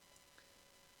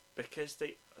 because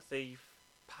they've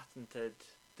patented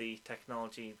the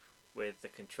technology with the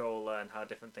controller and how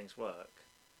different things work,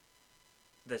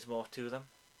 there's more to them.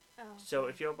 Oh. So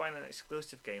if you're buying an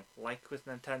exclusive game, like with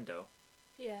Nintendo,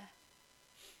 Yeah.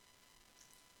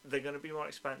 they're going to be more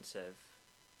expensive,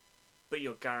 but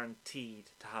you're guaranteed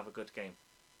to have a good game.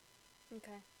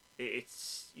 Okay.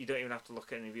 It's you don't even have to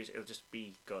look at any reviews; it'll just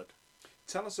be good.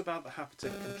 Tell us about the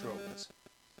haptic controllers.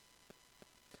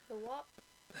 The what?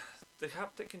 The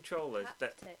haptic controllers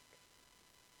that Haptic.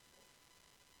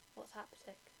 What's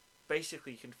haptic?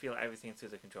 basically you can feel everything through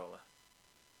the controller.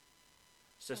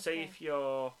 So say Okay. if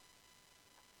you're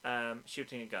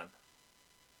shooting a gun,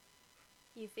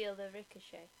 You feel the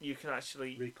ricochet. you can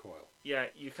actually Recoil.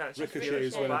 you can actually feel Ricochet it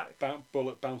is fall when back. a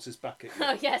bullet bounces back at you.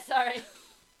 Oh yeah, sorry.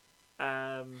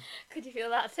 It, Could you feel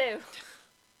that too?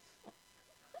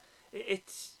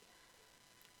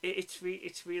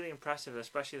 it's really impressive,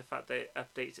 especially the fact that it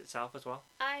updates itself as well.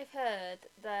 I've heard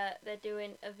that they're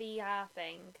doing a VR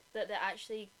thing that they're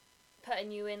actually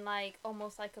putting you in like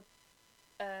almost like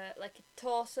a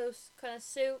torso kind of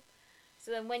suit. So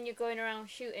then when you're going around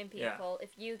shooting people,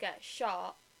 if you get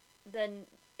shot, then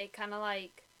it kind of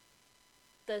like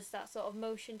does that sort of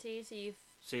motion to you.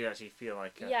 So you actually feel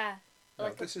like yeah, No,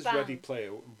 like this a is band. Ready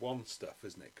Player One stuff,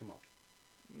 isn't it? Come on.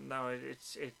 no,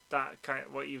 it's that kind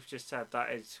of, what you've just said. That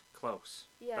is close.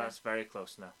 Yeah. That's very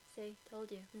close now. See,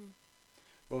 told you.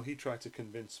 Well, he tried to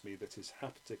convince me that his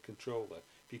haptic controller,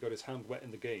 if he got his hand wet in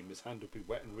the game, his hand would be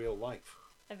wet in real life.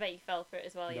 I bet you fell for it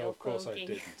as well. No, You're of course I pokey.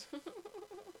 didn't.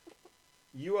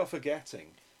 You are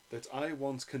forgetting that I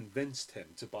once convinced him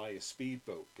to buy a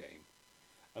speedboat game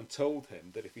and told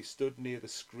him that if he stood near the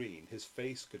screen, his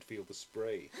face could feel the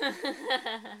spray.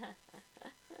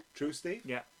 True, Steve?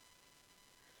 Yeah.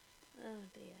 Oh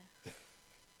dear.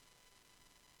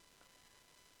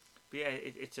 But yeah,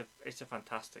 it's a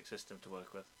fantastic system to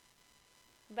work with.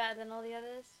 Better than all the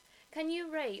others. Can you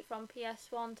rate from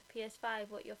PS1 to PS5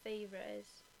 what your favourite is?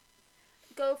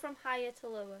 Go from higher to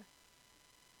lower.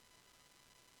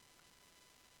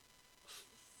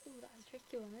 Ooh, that's a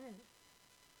tricky one, isn't it?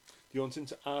 Do you want him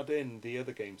to add in the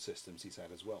other game systems he's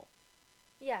had as well?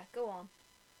 Yeah, go on.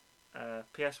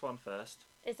 PS1 first.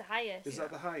 It's the highest. Is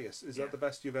that the highest? Is Yeah. that the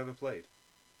best you've ever played?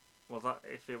 Well, that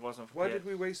if it wasn't for Why did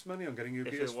we waste money on getting you a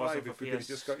if it wasn't PS5 for if we could have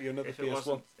just got you another if it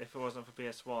PS1? wasn't for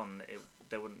PS1,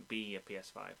 there wouldn't be a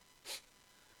PS5.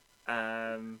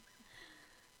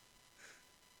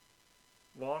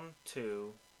 1,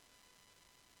 2.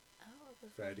 Oh,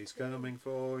 there's Freddy's one, two. coming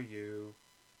for you.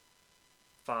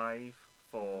 5,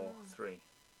 4, Oh. 3.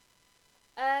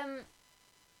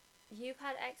 You've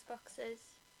had Xboxes.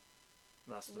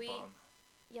 That's the We- bottom.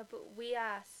 Yeah, but we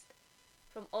asked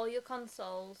from all your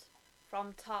consoles,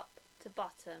 from top to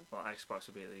bottom. Well, Xbox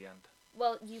would be at the end.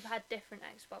 Well, you've had different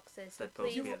Xboxes, so They'd both please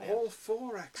be You've at the end. all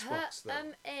 4 Xbox put though.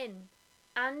 them in.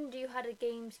 And you had a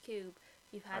GameCube.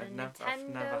 You've had a I've Nintendo,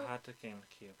 never had a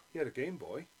GameCube. You had a Game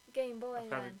Boy. Game Boy. I've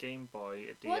had a Then. Game Boy,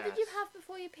 a DS. What did you have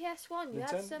before your PS1? You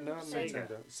had some No, Sega.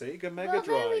 Nintendo. Sega Mega Well, Drive.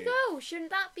 there we go. Shouldn't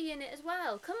that be in it as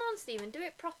well? Come on, Stephen, do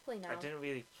it properly now. I didn't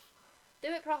really. Do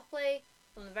it properly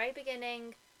from the very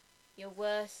beginning. You're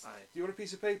worse. Do you want a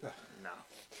piece of paper No.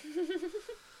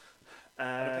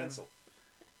 and a pencil?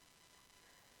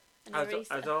 An I was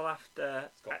eraser. all after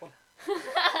It's got one.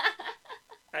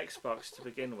 Xbox to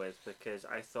begin with because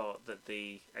I thought that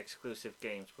the exclusive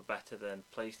games were better than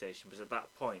PlayStation because at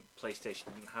that point PlayStation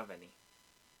didn't have any.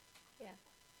 Yeah.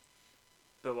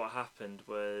 But what happened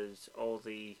was all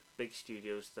the big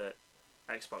studios that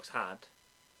Xbox had,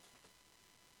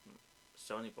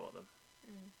 Sony bought them.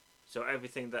 Mm. So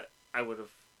everything that I would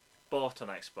have bought on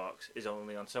Xbox is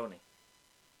only on Sony.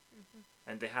 Mhm.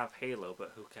 And they have Halo,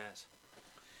 but who cares?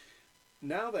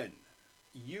 Now then,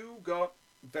 you got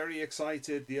very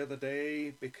excited the other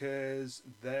day because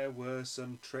there were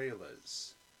some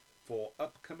trailers for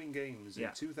upcoming games in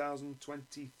Yeah.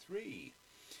 2023.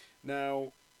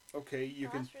 Now, okay, you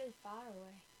Oh, can that's really far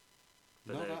away.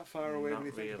 But not they're that far away when not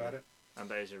you think really. about it. And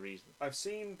there's a reason. I've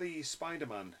seen the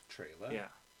Spider-Man trailer. Yeah.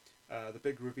 The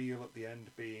big reveal at the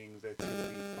end being that he'll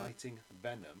be fighting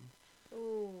Venom.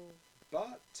 Ooh.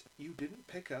 But you didn't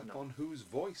pick up No. on whose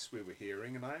voice we were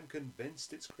hearing, and I'm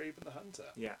convinced it's Kraven the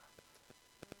Hunter. Yeah.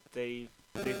 They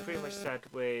pretty much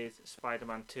said with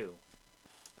Spider-Man 2,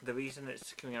 the reason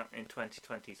it's coming out in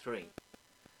 2023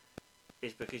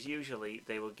 is because usually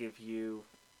they will give you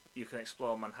can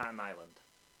explore Manhattan Island,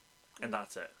 and Mm.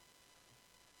 that's it.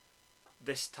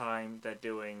 This time they're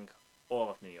doing all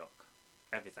of New York.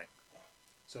 everything.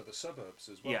 So the suburbs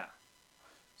as well. Yeah.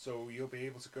 So you'll be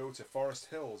able to go to Forest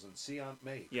Hills and see Aunt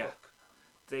May cook.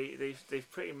 They've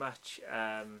pretty much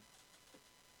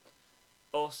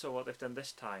also what they've done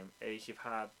this time is you've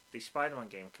had the Spider-Man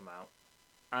game come out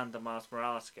and the Miles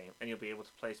Morales game, and you'll be able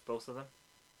to place both of them.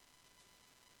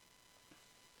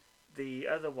 The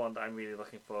other one that I'm really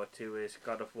looking forward to is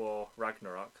God of War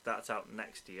Ragnarok. That's out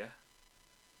next year,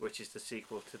 which is the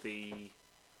sequel to the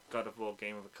God of War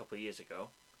game of a couple of years ago.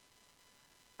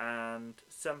 And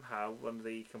somehow one of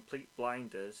the complete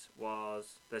blinders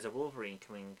was there's a Wolverine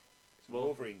coming.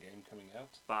 Wolverine game coming out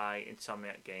By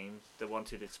Insomniac Games, the ones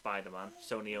who did Spider-Man.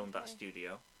 Sony owned that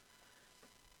studio.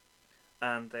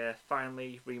 And they're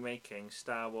finally remaking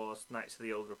Star Wars Knights of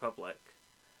the Old Republic.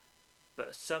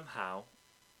 But somehow,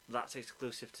 that's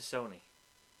exclusive to Sony.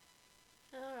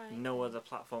 Alright. No other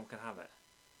platform can have it.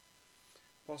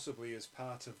 possibly as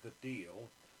part of the deal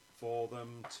for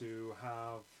them to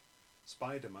have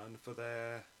Spider-Man for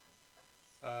their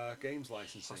games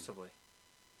licensing. Possibly.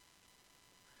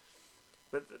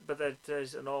 But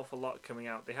there's an awful lot coming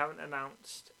out. They haven't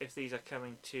announced if these are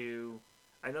coming to...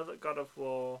 I know that God of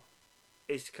War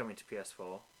is coming to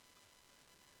PS4.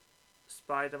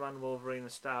 Spider-Man, Wolverine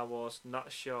and Star Wars,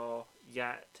 not sure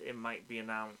yet. It might be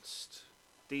announced.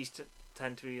 These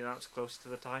tend to be announced close to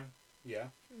the time. Yeah.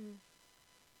 Mm.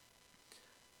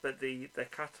 But the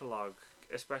catalogue,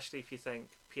 especially if you think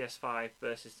PS5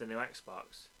 versus the new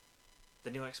Xbox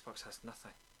has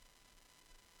nothing.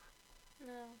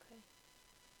 No, okay.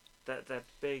 They're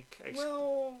big...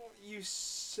 Well, you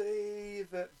say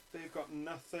that they've got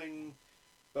nothing,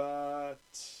 but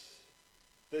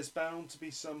there's bound to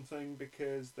be something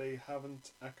because they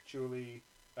haven't actually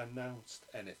announced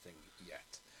anything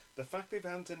yet. The fact they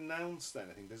haven't announced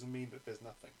anything doesn't mean that there's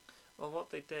nothing. Well, what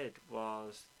they did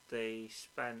was they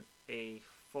spent a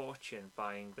fortune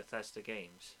buying Bethesda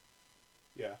Games,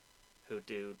 Yeah. who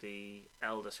do the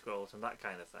Elder Scrolls and that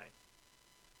kind of thing.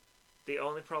 The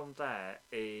only problem there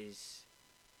is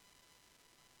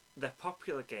they're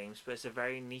popular games, but it's a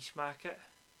very niche market.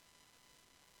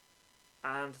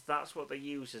 And that's what they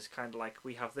use as kind of like,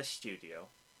 we have this studio.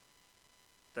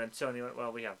 Then Sony went,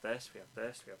 well, we have this, we have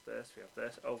this, we have this, we have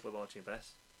this. Oh, we're launching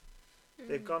this.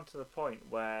 They've gone to the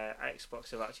point where Xbox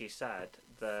have actually said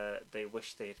that they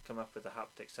wish they'd come up with a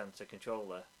haptic sensor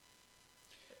controller.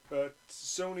 But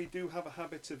Sony do have a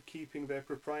habit of keeping their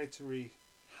proprietary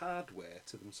hardware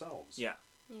to themselves. Yeah.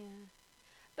 Yeah.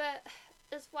 But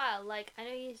as well, like, I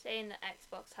know you're saying that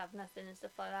Xbox have nothing and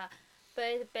stuff like that, but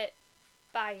it's a bit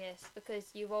biased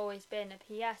because you've always been a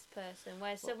PS person,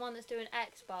 whereas someone that's doing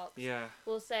Xbox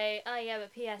will say, oh yeah,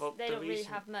 but PS, they don't really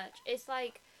have much. It's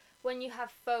like when you have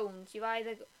phones, you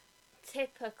either,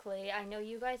 typically, I know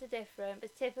you guys are different,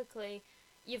 but typically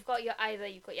you've got your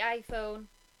iPhone,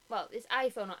 well, it's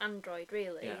iPhone or Android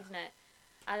really, isn't it?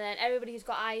 And then everybody who's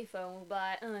got iPhone will be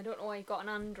like, oh, I don't know why you've got an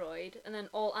Android. And then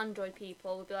all Android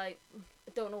people will be like,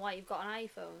 I don't know why you've got an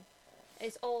iPhone.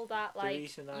 It's all that,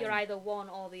 like, you're either one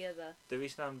or the other. The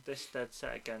reason I'm this dead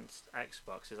set against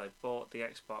Xbox is I bought the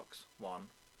Xbox One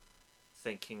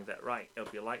thinking that, right,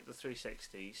 it'll be like the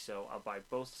 360, so I'll buy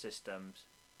both systems.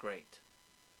 Great.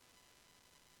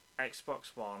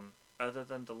 Xbox One, other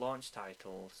than the launch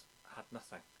titles, had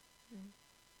nothing.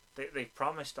 They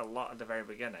promised a lot at the very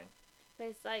beginning. But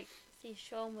it's like, see,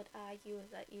 Sean would argue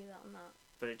with you on that.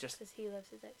 But it just... because he loves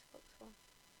his Xbox One.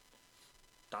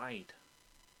 Died.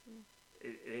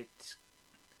 It's...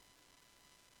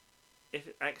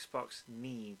 If Xbox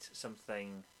needs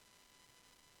something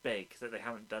big that they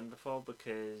haven't done before,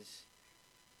 because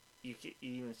you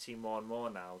even see more and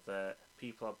more now that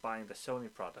people are buying the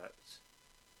Sony products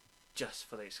just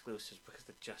for the exclusives because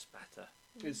they're just better.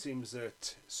 It seems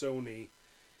that Sony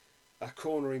are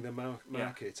cornering the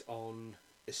market on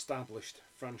established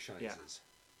franchises.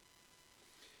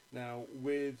 Now,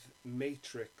 with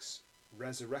Matrix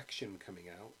Resurrection coming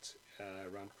out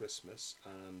around Christmas,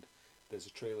 and there's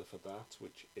a trailer for that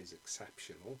which is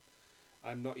exceptional.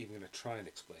 I'm not even going to try and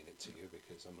explain it to you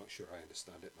because I'm not sure I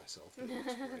understand it myself. It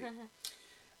looks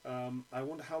great. I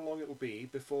wonder how long it will be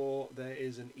before there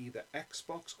is an either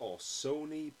Xbox or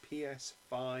Sony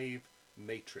PS5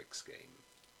 Matrix game.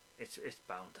 It's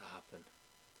bound to happen.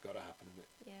 Got to happen, isn't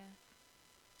it?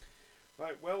 Yeah.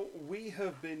 Right, well, we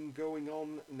have been going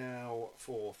on now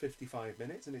for 55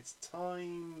 minutes, and it's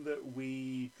time that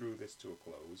we drew this to a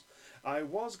close. I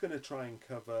was going to try and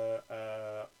cover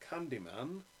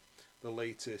Candyman, the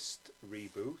latest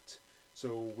reboot,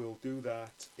 so we'll do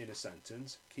that in a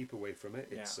sentence. Keep away from it,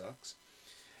 it sucks.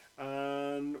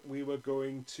 and we were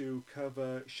going to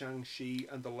cover Shang-Chi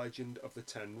and the Legend of the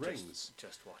Ten Rings.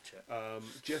 Just watch it.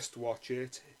 Just watch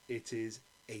it. It is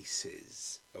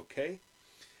aces. Okay?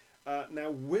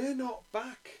 Now, we're not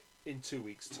back in 2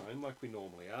 weeks' time like we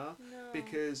normally are, No.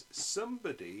 because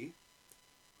somebody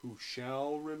who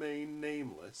shall remain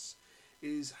nameless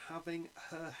is having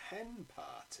her hen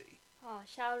party. Oh,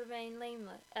 shall remain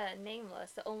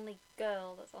nameless, the only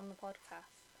girl that's on the podcast.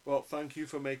 Well, thank you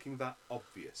for making that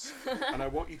obvious. And I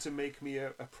want you to make me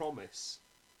a promise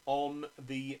on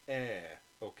the air,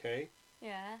 okay?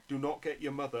 Yeah. Do not get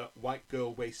your mother white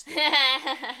girl wasted.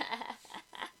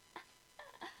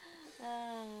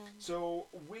 So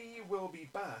we will be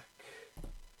back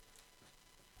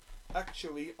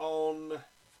actually on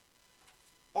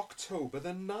October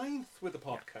the 9th with the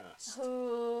podcast.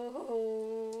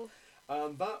 Ooh.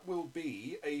 And that will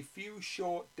be a few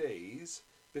short days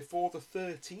before the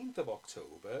 13th of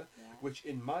October, which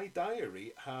in my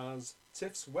diary has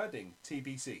Tiff's wedding,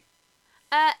 TBC.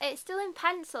 It's still in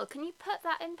pencil. Can you put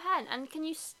that in pen? And can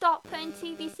you stop putting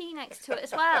TBC next to it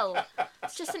as well?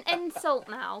 It's just an insult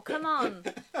now. Come on.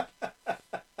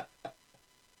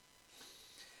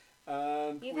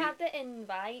 And You've had the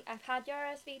invite. I've had your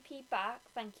RSVP back.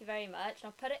 Thank you very much.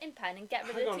 I'll put it in pen and get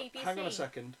rid of TBC. Hang on a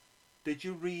second. Did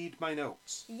you read my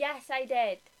notes? Yes, I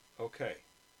did. Okay.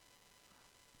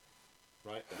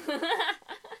 Right then.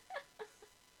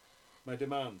 My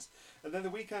demands. And then the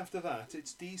week after that,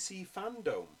 it's DC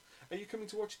Fandom. Are you coming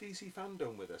to watch DC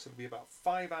Fandom with us? It'll be about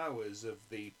 5 hours of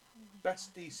the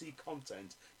best DC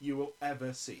content you will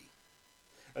ever see.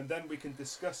 And then we can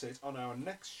discuss it on our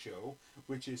next show,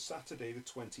 which is Saturday the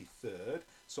 23rd.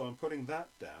 So I'm putting that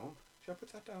down. Shall I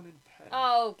put that down in pen?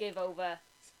 Oh, give over.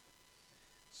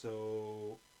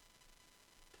 So,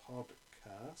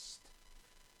 podcast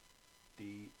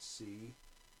DC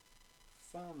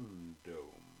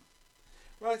Fandom.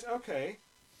 Right, okay.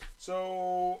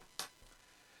 So,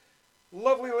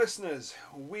 lovely listeners,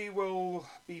 we will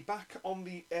be back on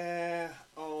the air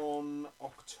on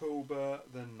October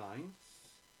the 9th.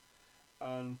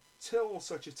 Until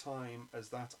such a time as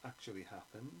that actually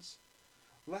happens,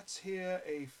 let's hear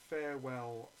a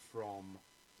farewell from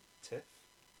Tiff.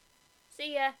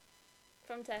 See ya.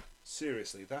 From Tiff.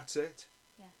 Seriously, that's it?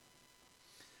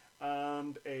 Yeah.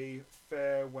 And a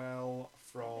farewell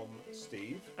from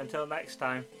Steve. Until next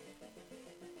time.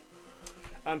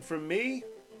 And from me,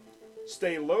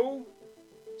 stay low,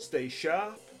 stay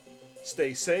sharp,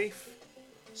 stay safe,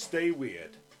 stay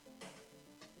weird.